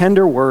 such a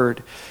tender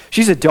word.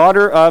 She's a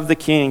daughter of the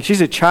King.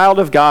 She's a child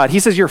of God. He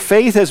says, your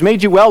faith has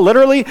made you well.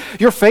 Literally,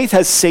 your faith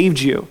has saved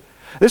you.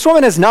 This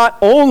woman has not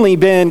only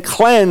been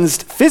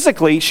cleansed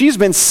physically, she's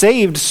been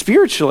saved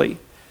spiritually.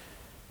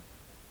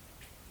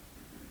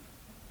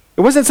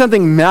 It wasn't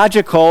something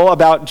magical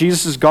about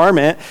Jesus'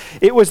 garment.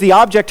 It was the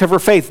object of her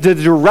faith, the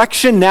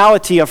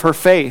directionality of her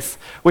faith,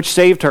 which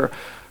saved her.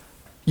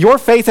 Your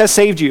faith has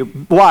saved you.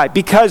 Why?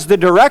 Because the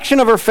direction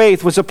of her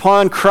faith was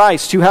upon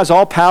Christ, who has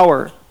all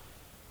power.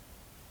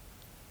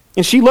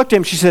 And she looked at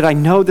him, she said, I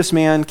know this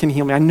man can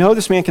heal me. I know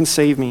this man can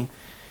save me.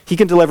 He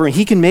can deliver me.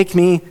 He can make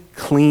me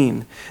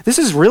clean. This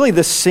is really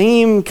the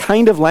same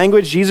kind of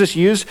language Jesus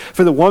used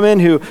for the woman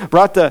who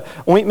brought the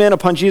ointment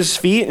upon Jesus'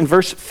 feet. In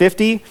verse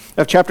 50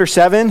 of chapter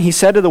 7, he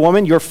said to the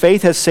woman, your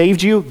faith has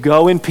saved you.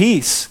 Go in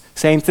peace.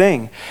 Same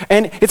thing.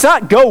 And it's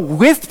not go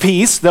with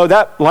peace, though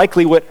that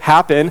likely would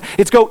happen.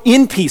 It's go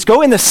in peace.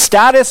 Go in the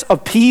status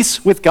of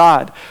peace with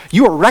God.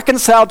 You are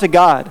reconciled to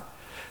God.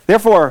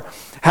 Therefore,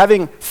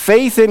 having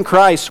faith in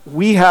Christ,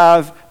 we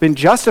have been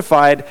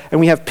justified and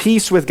we have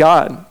peace with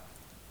God.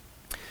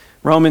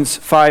 Romans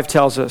 5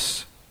 tells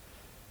us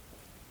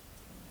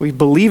we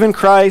believe in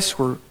Christ,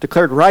 we're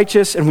declared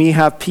righteous, and we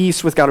have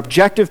peace with God,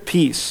 objective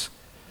peace.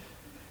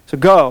 So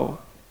go.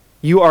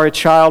 You are a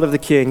child of the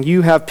King.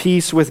 You have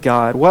peace with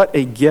God. What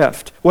a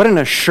gift. What an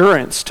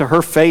assurance to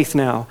her faith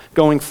now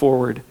going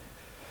forward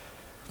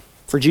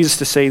for Jesus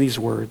to say these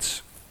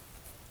words.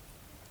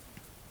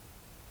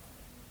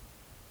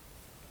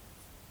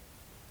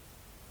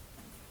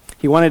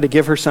 He wanted to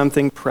give her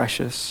something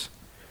precious.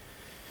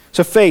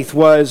 So faith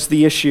was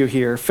the issue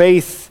here.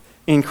 Faith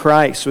in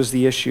Christ was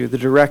the issue, the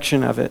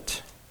direction of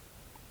it.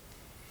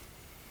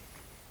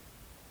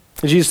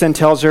 Jesus then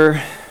tells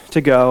her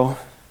to go.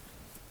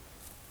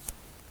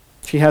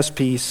 She has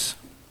peace.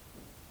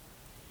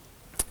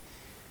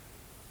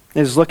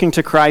 It is looking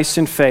to Christ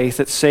in faith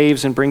that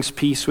saves and brings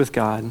peace with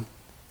God.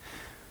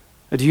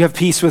 Do you have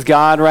peace with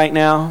God right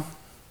now?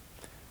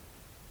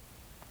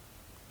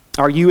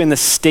 Are you in the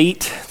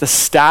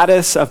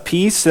status of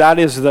peace? That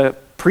is the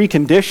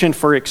precondition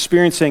for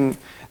experiencing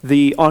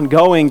the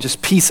ongoing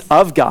just peace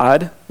of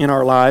God in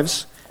our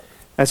lives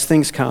as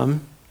things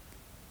come.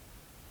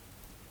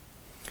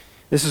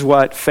 This is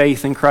what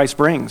faith in Christ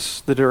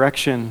brings, the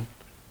direction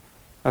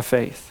of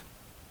faith.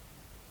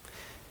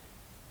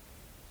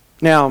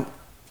 Now,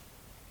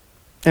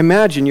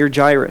 imagine you're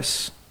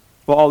Jairus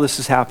while all this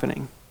is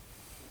happening.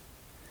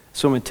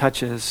 Someone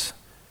touches,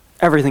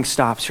 everything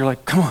stops. You're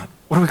like, come on,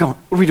 where are we going?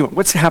 What are we doing?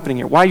 What's happening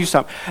here? Why are you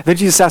stopping? Then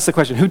Jesus asks the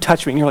question, who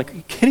touched me? And you're like, are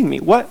you kidding me?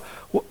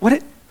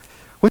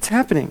 What's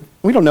happening?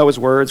 We don't know his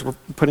words. We're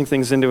putting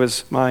things into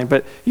his mind,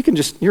 but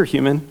you're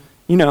human.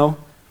 You know.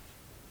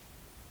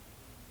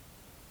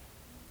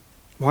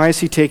 Why is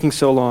he taking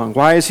so long?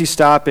 Why is he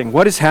stopping?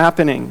 What is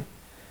happening?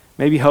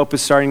 Maybe hope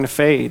is starting to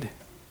fade.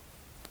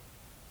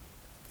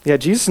 Yeah,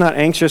 Jesus is not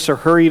anxious or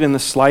hurried in the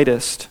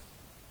slightest.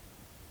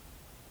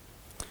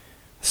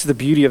 This is the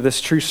beauty of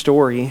this true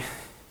story.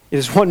 It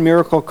is one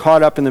miracle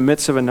caught up in the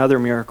midst of another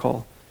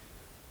miracle.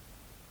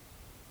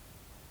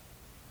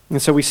 And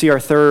so we see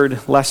our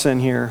third lesson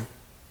here,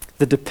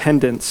 the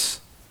dependence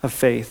of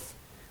faith.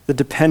 The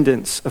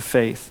dependence of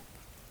faith.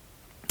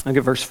 Look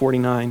at verse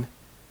 49.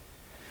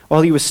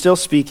 While he was still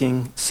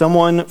speaking,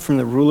 someone from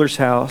the ruler's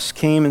house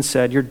came and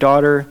said, your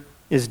daughter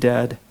is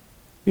dead.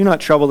 Do not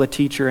trouble the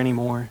teacher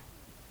anymore.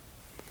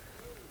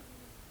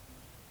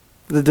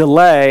 The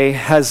delay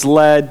has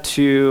led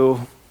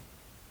to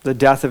the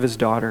death of his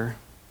daughter.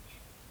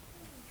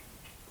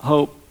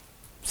 Hope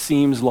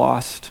seems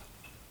lost.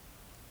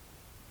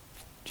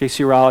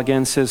 J.C. Ryle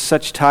again says,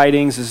 such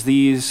tidings as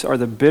these are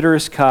the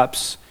bitterest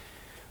cups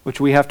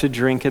which we have to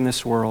drink in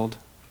this world.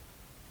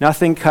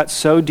 Nothing cuts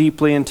so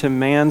deeply into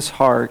man's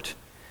heart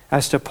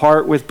as to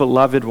part with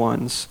beloved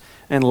ones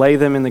and lay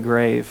them in the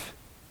grave.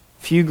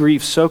 Few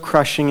griefs so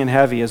crushing and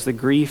heavy as the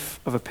grief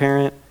of a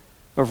parent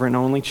over an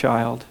only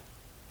child.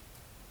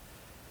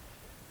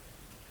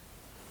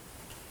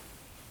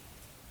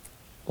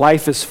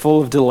 Life is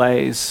full of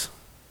delays,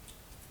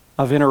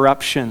 of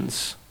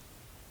interruptions.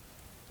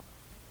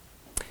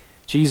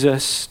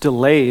 Jesus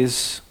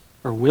delays,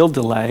 or will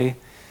delay,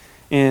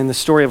 in the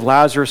story of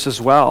Lazarus as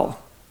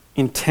well,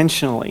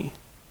 intentionally.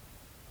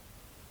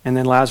 And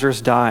then Lazarus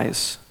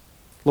dies.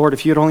 Lord,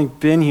 if you had only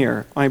been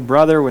here, my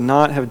brother would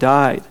not have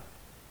died.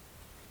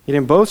 Yet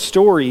in both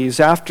stories,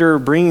 after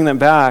bringing them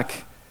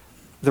back,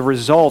 the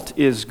result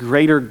is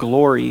greater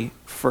glory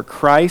for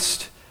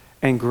Christ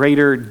and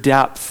greater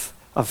depth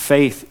of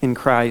faith in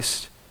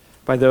Christ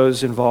by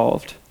those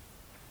involved.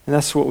 And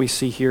that's what we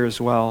see here as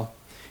well.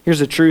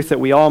 Here's a truth that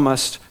we all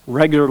must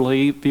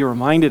regularly be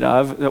reminded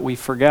of, that we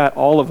forget,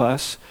 all of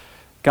us.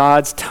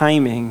 God's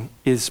timing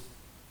is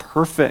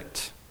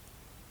perfect,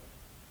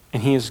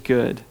 and he is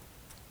good.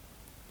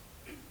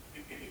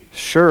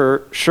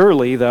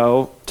 Surely,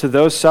 though, to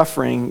those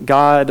suffering,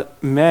 God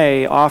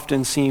may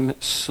often seem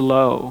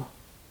slow.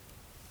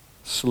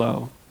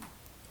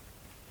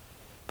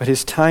 But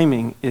his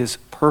timing is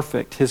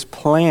perfect. His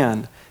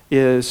plan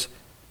is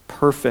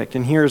perfect.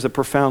 And here's a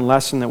profound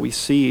lesson that we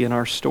see in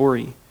our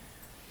story.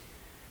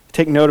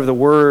 Take note of the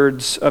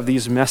words of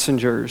these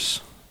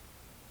messengers.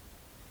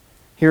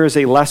 Here is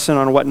a lesson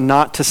on what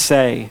not to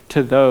say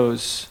to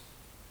those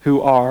who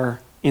are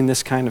in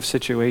this kind of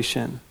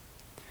situation.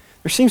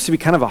 There seems to be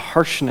kind of a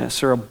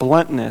harshness or a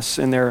bluntness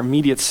in their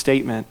immediate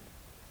statement.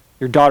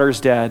 Your daughter's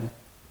dead.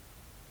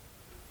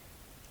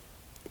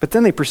 But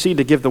then they proceed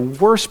to give the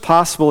worst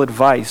possible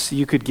advice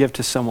you could give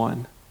to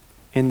someone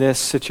in this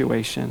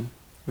situation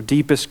of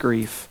deepest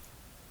grief.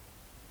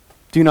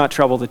 Do not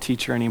trouble the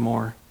teacher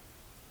anymore.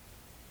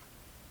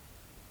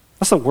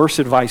 That's the worst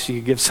advice you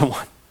could give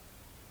someone.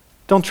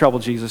 Don't trouble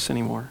Jesus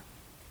anymore.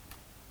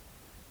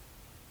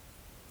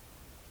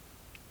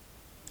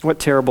 What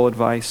terrible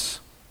advice.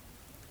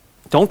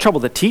 Don't trouble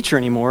the teacher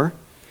anymore.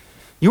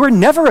 You are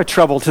never a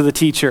trouble to the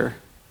teacher.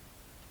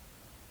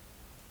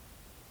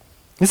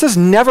 This is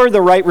never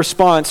the right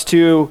response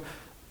to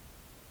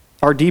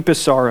our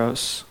deepest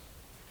sorrows.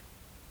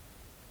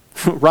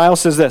 Ryle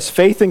says this: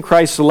 faith in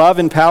Christ's love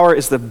and power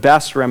is the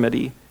best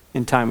remedy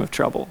in time of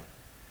trouble.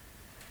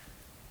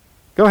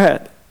 Go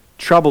ahead,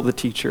 trouble the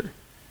teacher.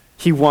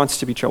 He wants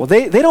to be troubled.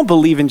 They don't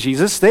believe in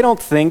Jesus. They don't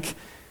think,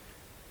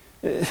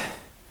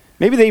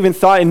 maybe they even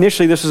thought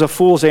initially this was a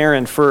fool's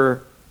errand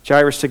for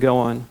Jairus to go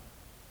on.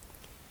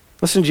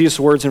 Listen to Jesus'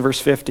 words in verse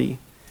 50.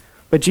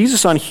 But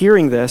Jesus, on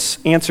hearing this,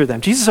 answered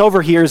them. Jesus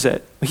overhears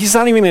it. He's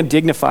not even going to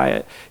dignify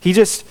it. He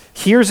just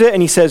hears it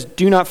and he says,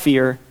 do not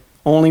fear,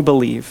 only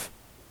believe,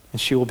 and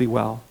she will be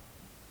well.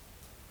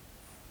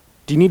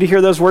 Do you need to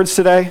hear those words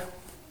today?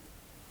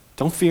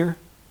 Don't fear,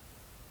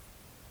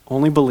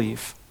 only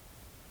believe.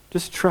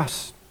 Just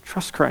trust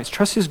Christ.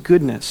 Trust his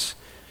goodness.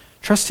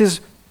 Trust his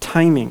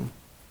timing.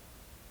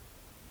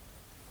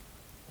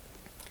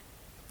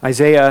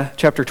 Isaiah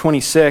chapter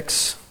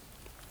 26,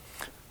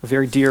 a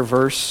very dear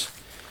verse.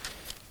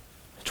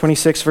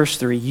 26 verse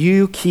 3,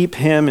 you keep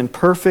him in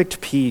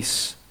perfect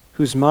peace,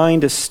 whose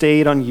mind is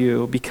stayed on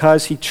you,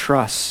 because he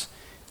trusts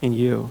in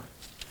you.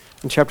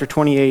 In chapter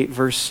 28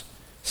 verse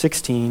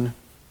 16,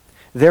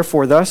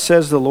 therefore thus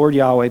says the Lord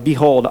Yahweh,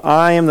 behold,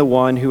 I am the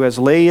one who has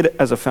laid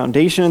as a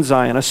foundation in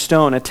Zion a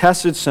stone, a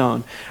tested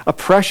stone, a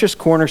precious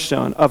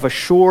cornerstone of a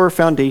sure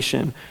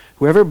foundation.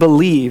 Whoever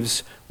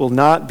believes will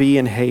not be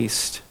in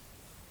haste.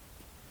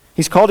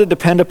 He's called to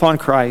depend upon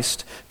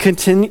Christ,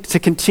 to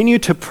continue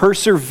to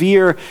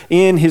persevere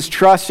in his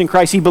trust in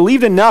Christ. He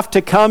believed enough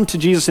to come to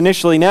Jesus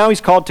initially. Now he's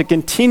called to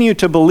continue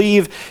to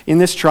believe in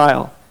this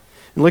trial.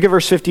 And look at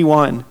verse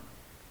 51.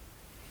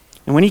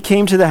 And when he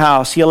came to the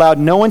house, he allowed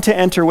no one to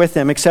enter with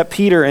him except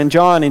Peter and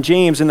John and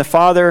James and the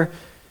father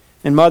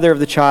and mother of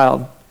the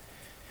child.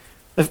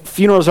 The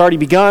funeral has already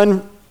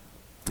begun,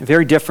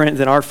 very different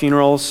than our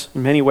funerals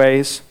in many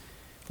ways.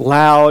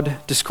 Loud,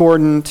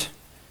 discordant,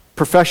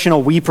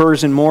 professional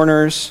weepers and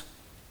mourners,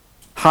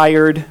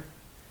 hired.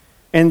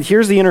 And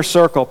here's the inner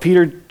circle,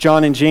 Peter,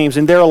 John, and James,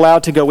 and they're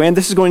allowed to go in.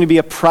 This is going to be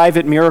a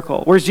private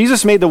miracle. Whereas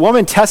Jesus made the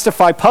woman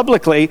testify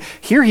publicly,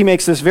 here he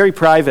makes this very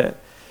private.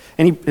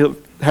 And he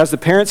has the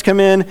parents come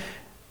in,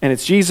 and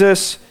it's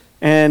Jesus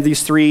and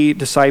these three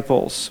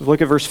disciples.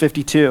 Look at verse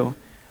 52.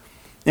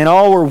 And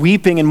all were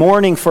weeping and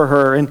mourning for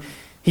her. And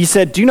he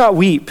said, do not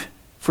weep,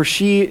 for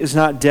she is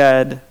not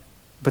dead,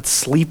 but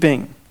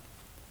sleeping.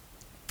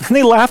 And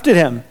they laughed at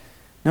him,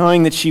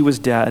 knowing that she was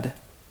dead.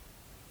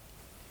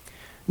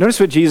 Notice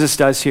what Jesus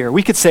does here.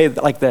 We could say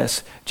it like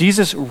this: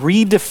 Jesus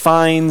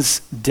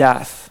redefines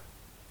death.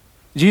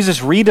 Jesus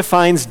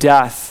redefines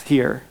death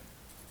here.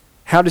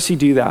 How does he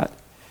do that?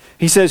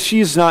 He says she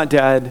is not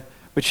dead,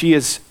 but she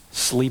is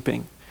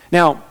sleeping.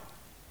 Now,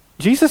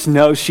 Jesus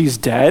knows she's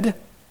dead.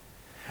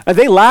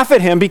 They laugh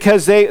at him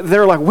because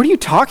they're like, what are you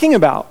talking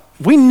about?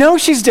 We know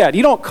she's dead.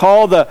 You don't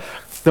call the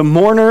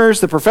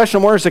mourners, the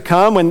professional mourners to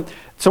come when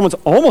someone's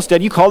almost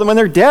dead. You call them when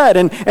they're dead.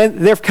 And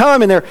they've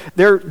come and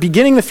they're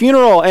beginning the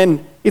funeral,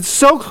 and It's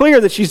so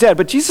clear that she's dead,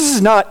 but Jesus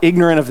is not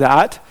ignorant of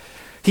that.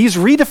 He's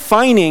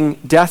redefining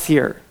death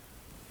here.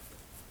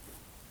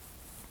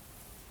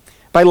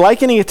 By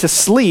likening it to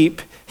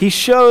sleep, he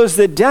shows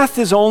that death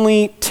is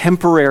only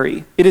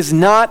temporary. It is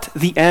not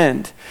the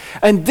end.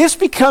 And this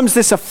becomes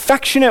this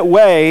affectionate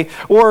way,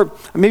 or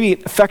maybe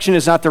affection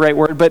is not the right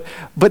word,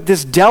 but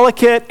this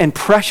delicate and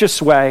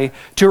precious way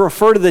to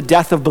refer to the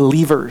death of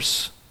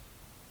believers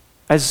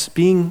as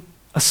being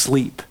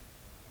asleep.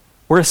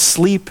 We're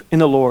asleep in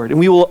the Lord, and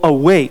we will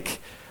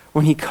awake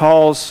when he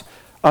calls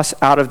us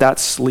out of that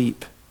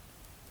sleep.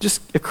 It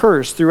just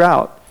occurs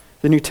throughout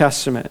the New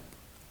Testament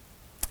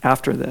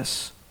after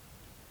this.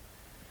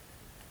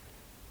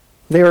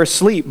 They are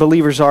asleep,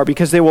 believers are,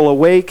 because they will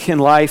awake in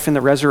life in the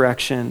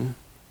resurrection.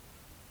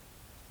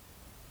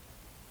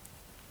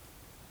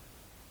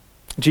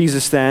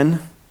 Jesus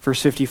then,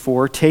 verse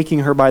 54, taking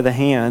her by the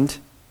hand,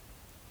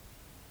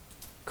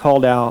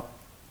 called out,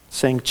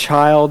 saying,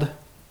 "Child,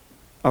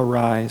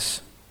 arise."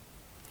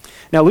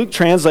 Now Luke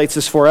translates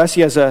this for us.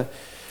 He has a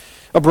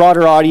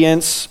broader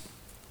audience.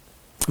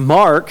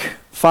 Mark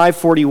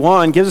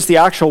 5:41 gives us the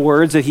actual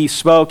words that he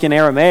spoke in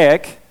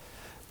Aramaic,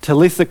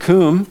 talitha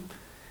kum.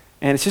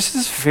 And it's just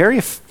this very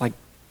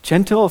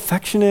gentle,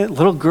 affectionate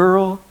little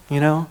girl,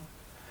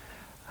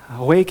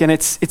 awake. And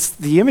it's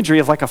the imagery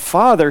of like a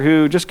father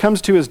who just comes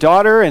to his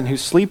daughter and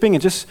who's sleeping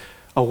and just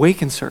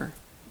awakens her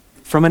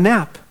from a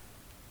nap.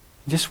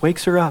 He just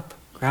wakes her up,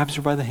 grabs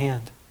her by the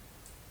hand.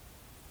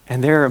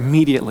 And there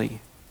immediately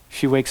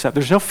she wakes up.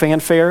 There's no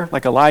fanfare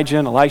like Elijah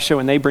and Elisha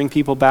when they bring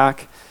people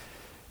back.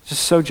 It's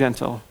just so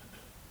gentle.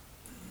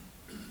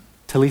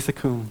 Talitha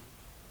kum,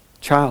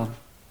 child,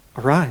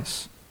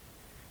 arise.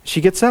 She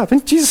gets up,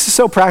 and Jesus is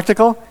so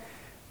practical.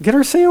 Get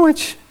her a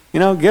sandwich,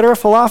 get her a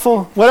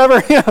falafel,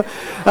 whatever.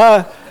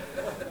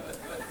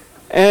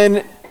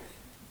 And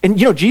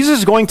Jesus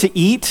is going to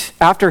eat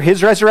after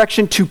his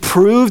resurrection to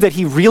prove that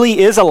he really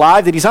is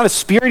alive, that he's not a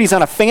spirit, he's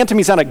not a phantom,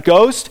 he's not a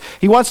ghost.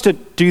 He wants to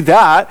do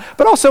that,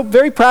 but also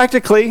very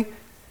practically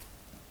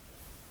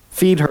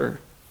feed her.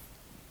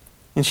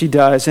 And she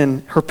does,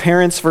 and her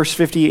parents, verse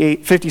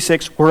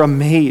 56, were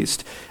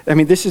amazed. I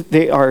mean,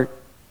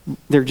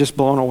 they're just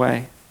blown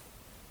away.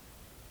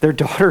 Their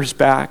daughter's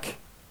back.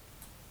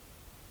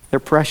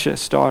 Their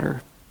precious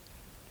daughter.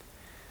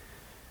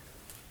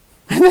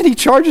 And then he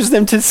charges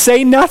them to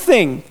say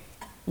nothing.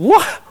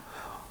 What?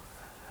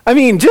 I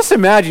mean, just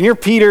imagine you're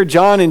Peter,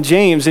 John, and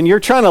James, and you're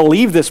trying to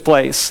leave this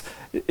place.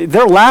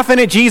 They're laughing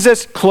at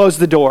Jesus. Close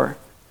the door.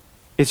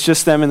 It's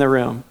just them in the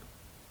room.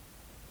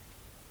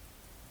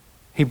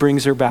 He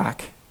brings her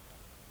back.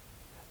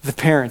 The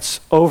parents,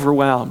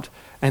 overwhelmed,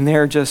 and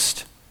they're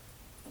just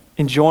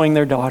enjoying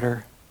their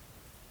daughter.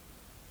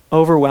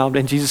 Overwhelmed,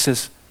 and Jesus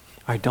says,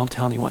 "All right, don't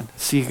tell anyone.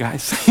 See you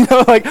guys."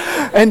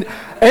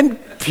 And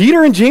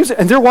Peter and James,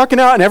 and they're walking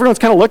out, and everyone's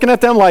kind of looking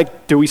at them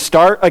like, "Do we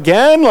start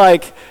again?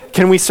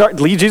 Can we start?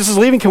 Jesus is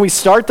leaving. Can we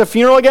start the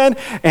funeral again?"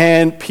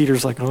 And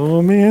Peter's like,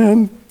 "Oh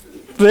man,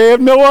 they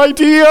have no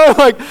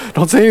idea.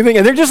 Don't say anything."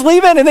 And they're just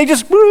leaving, and they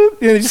just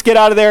get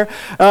out of there.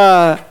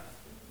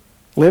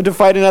 Live to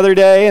fight another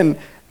day. And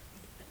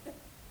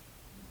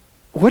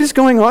what is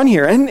going on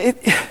here? And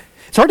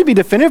it's hard to be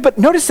definitive, but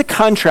notice the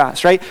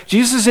contrast, right?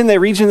 Jesus is in the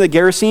region of the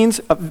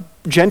Gerasenes, a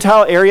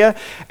Gentile area,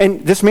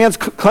 and this man's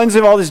cleansed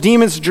of all his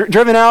demons,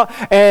 driven out,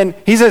 and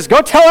he says,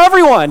 "Go tell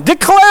everyone,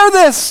 declare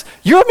this,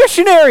 you're a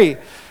missionary."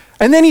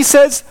 And then he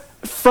says,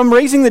 from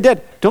raising the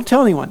dead, don't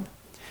tell anyone.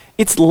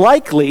 It's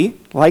likely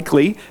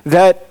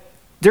that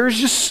there's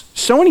just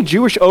so many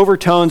Jewish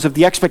overtones of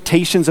the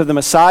expectations of the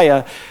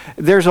Messiah.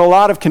 There's a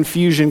lot of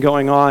confusion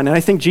going on, and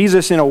I think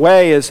Jesus, in a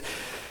way, is,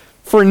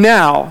 for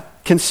now,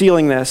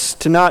 concealing this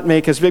to not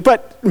make us big.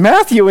 But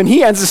Matthew, when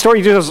he ends the story,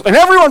 he just, and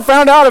everyone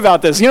found out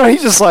about this.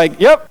 He's just like,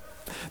 yep,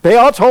 they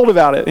all told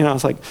about it.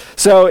 It's like,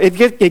 so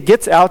it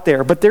gets out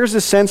there. But there's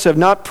a sense of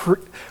not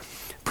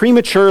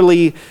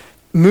prematurely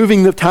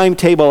moving the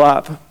timetable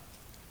up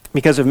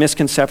because of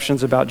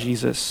misconceptions about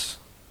Jesus.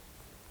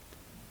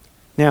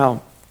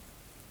 Now,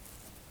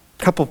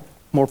 a couple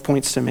more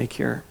points to make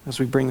here as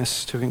we bring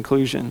this to a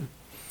conclusion.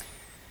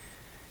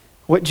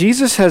 What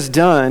Jesus has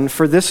done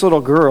for this little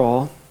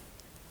girl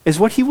is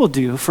what he will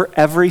do for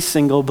every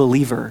single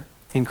believer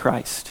in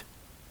Christ.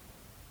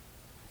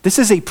 This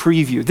is a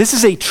preview. This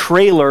is a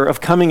trailer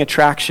of coming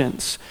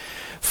attractions.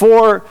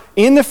 For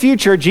in the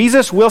future,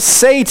 Jesus will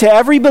say to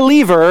every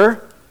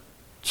believer,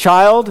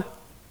 "Child,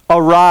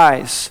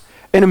 arise."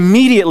 And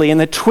immediately, in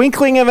the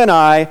twinkling of an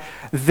eye,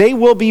 they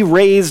will be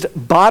raised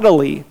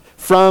bodily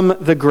from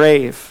the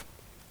grave.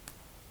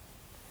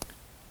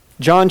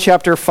 John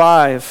chapter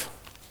 5,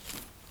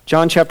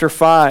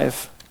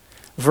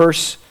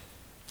 verse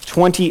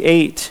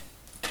 28.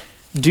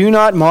 "Do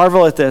not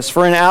marvel at this,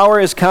 for an hour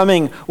is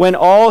coming when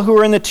all who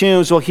are in the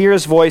tombs will hear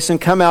his voice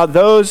and come out,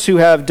 those who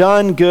have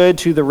done good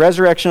to the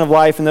resurrection of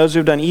life, and those who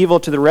have done evil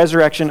to the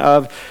resurrection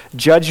of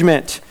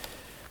judgment."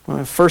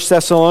 1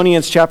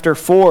 Thessalonians chapter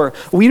 4.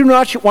 "We do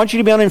not want you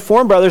to be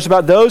uninformed, brothers,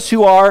 about those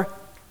who are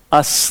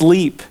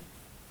asleep."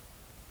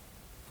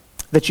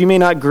 that you may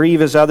not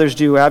grieve as others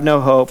do who have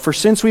no hope. For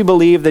since we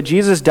believe that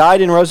Jesus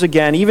died and rose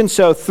again, even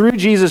so, through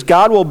Jesus,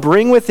 God will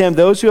bring with him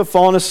those who have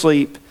fallen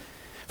asleep.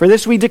 For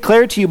this we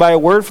declare to you by a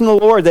word from the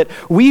Lord, that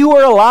we who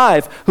are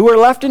alive, who are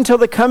left until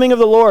the coming of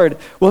the Lord,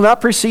 will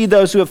not precede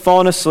those who have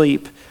fallen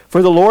asleep.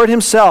 For the Lord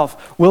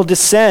himself will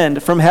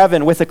descend from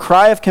heaven with a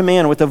cry of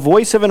command, with the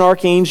voice of an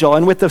archangel,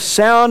 and with the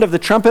sound of the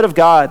trumpet of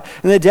God.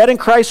 And the dead in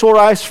Christ will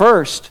rise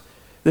first.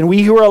 Then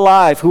we who are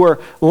alive, who are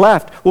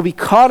left, will be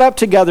caught up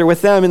together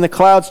with them in the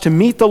clouds to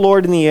meet the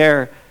Lord in the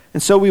air.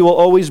 And so we will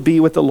always be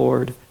with the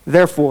Lord.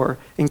 Therefore,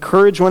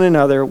 encourage one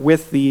another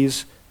with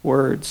these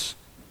words.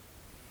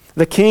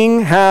 The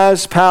king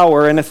has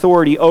power and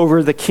authority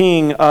over the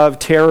king of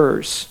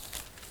terrors.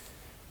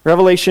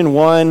 Revelation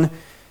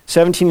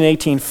 1:17 and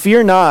 18.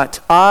 Fear not,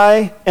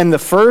 I am the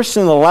first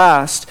and the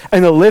last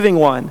and the living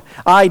one.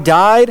 I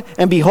died,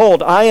 and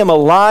behold, I am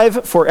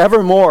alive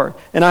forevermore,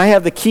 and I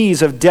have the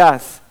keys of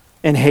death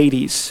and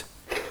Hades.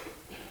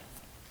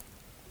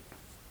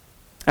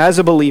 As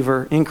a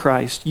believer in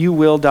Christ, you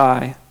will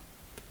die,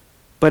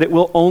 but it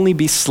will only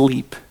be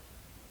sleep.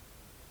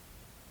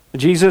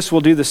 Jesus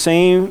will do the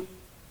same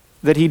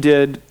that he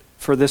did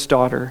for this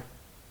daughter.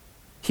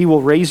 He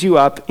will raise you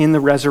up in the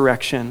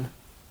resurrection.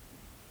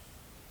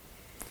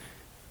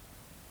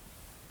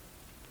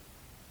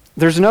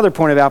 There's another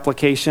point of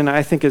application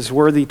I think is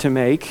worthy to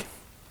make.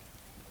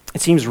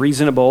 It seems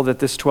reasonable that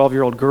this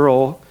 12-year-old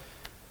girl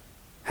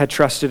had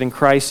trusted in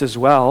Christ as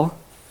well.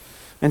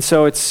 And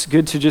so it's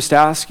good to just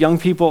ask young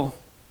people,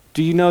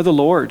 do you know the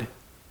Lord?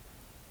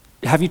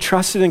 Have you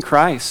trusted in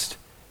Christ?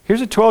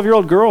 Here's a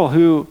 12-year-old girl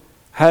who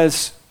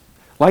has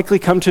likely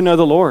come to know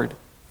the Lord.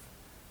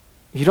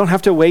 You don't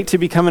have to wait to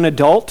become an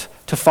adult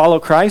to follow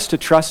Christ, to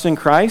trust in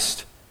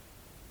Christ.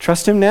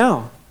 Trust him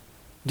now.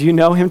 Do you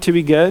know him to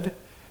be good?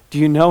 Do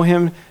you know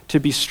him to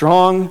be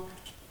strong?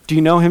 Do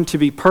you know him to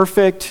be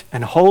perfect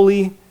and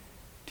holy?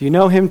 Do you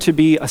know him to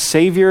be a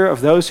savior of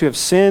those who have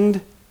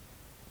sinned?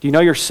 Do you know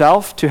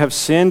yourself to have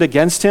sinned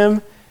against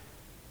him?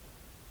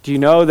 Do you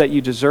know that you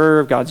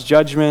deserve God's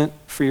judgment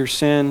for your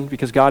sin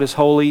because God is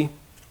holy?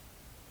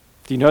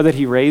 Do you know that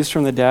he raised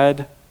from the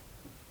dead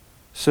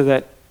so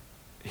that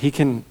he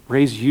can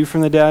raise you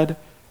from the dead,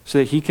 so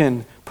that he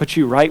can put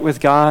you right with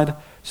God,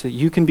 so that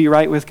you can be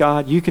right with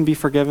God, you can be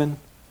forgiven?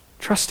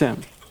 Trust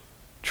him.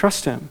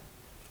 Trust him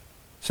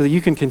so that you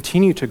can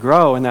continue to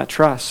grow in that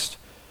trust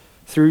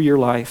through your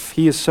life.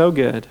 He is so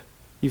good.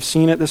 You've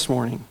seen it this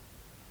morning.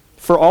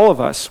 For all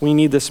of us, we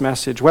need this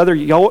message. Whether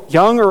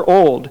young or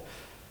old,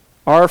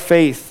 our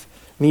faith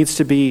needs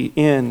to be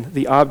in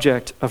the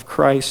object of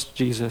Christ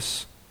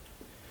Jesus.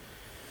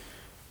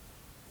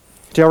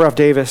 Dale Ralph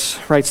Davis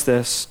writes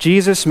this: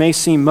 Jesus may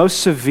seem most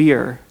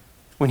severe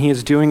when he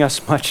is doing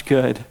us much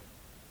good.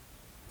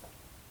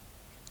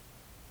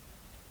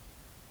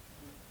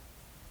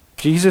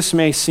 Jesus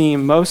may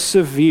seem most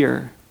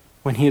severe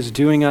when he is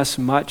doing us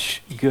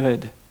much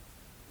good.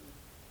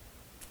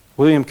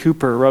 William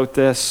Cooper wrote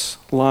this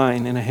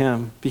line in a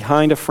hymn: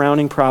 behind a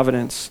frowning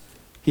providence,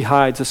 he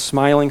hides a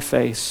smiling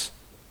face.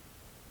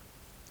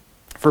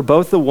 For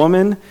both the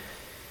woman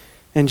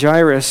and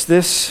Jairus,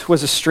 this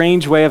was a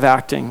strange way of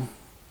acting.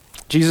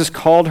 Jesus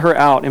called her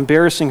out,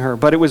 embarrassing her,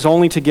 but it was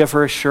only to give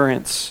her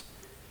assurance.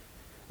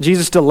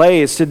 Jesus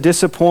delays to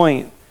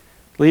disappoint,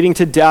 leading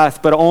to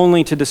death, but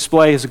only to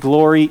display his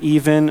glory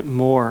even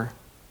more.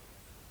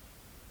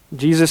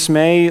 Jesus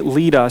may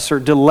lead us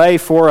or delay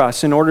for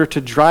us in order to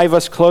drive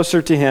us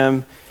closer to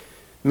him,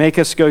 make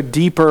us go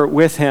deeper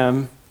with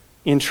him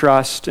in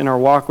trust in our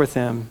walk with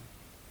him.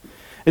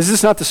 Is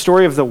this not the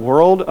story of the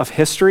world, of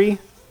history?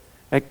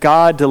 That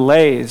God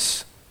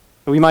delays,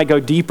 that we might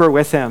go deeper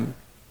with him,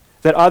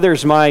 that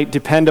others might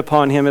depend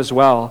upon him as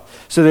well,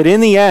 so that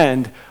in the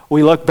end,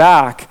 we look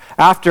back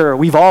after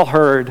we've all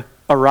heard,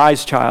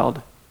 "Arise,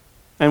 child,"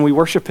 and we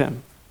worship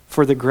him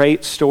for the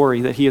great story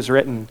that he has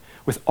written,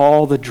 with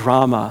all the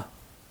drama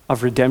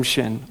of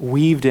redemption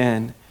weaved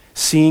in,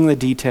 seeing the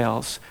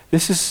details.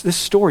 This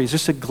story is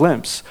just a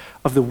glimpse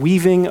of the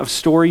weaving of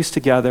stories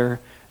together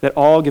that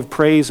all give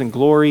praise and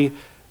glory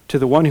to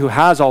the one who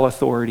has all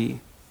authority.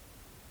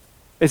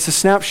 It's a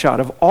snapshot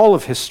of all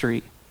of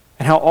history,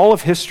 and how all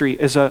of history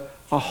is a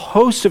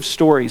host of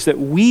stories that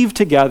weave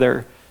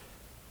together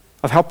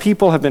of how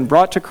people have been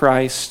brought to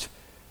Christ,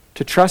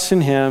 to trust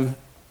in him,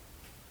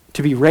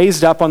 to be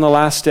raised up on the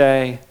last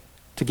day,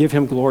 to give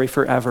him glory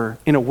forever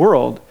in a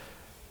world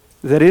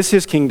that is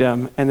his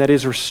kingdom and that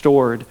is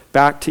restored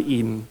back to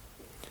Eden.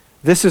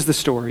 This is the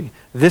story.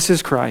 This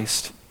is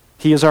Christ.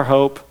 He is our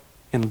hope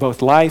in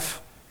both life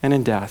and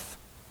in death.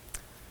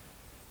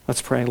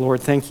 Let's pray.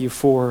 Lord, thank you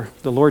for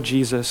the Lord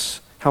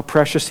Jesus, how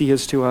precious he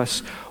is to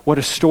us. What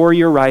a story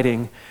you're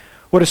writing.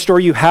 What a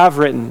story you have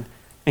written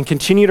and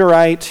continue to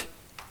write.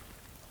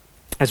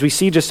 As we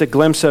see just a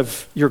glimpse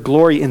of your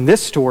glory in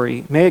this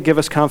story, may it give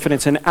us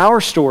confidence in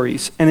our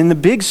stories and in the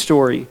big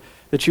story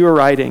that you are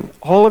writing.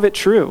 All of it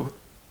true.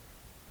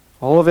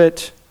 All of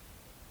it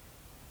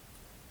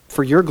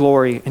for your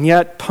glory, and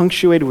yet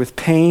punctuated with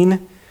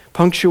pain,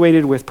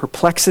 punctuated with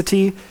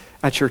perplexity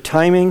at your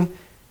timing,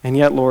 And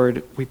yet,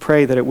 Lord, we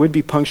pray that it would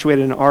be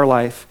punctuated in our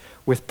life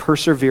with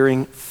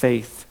persevering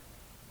faith.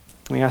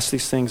 We ask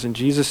these things in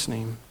Jesus'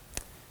 name.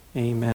 Amen.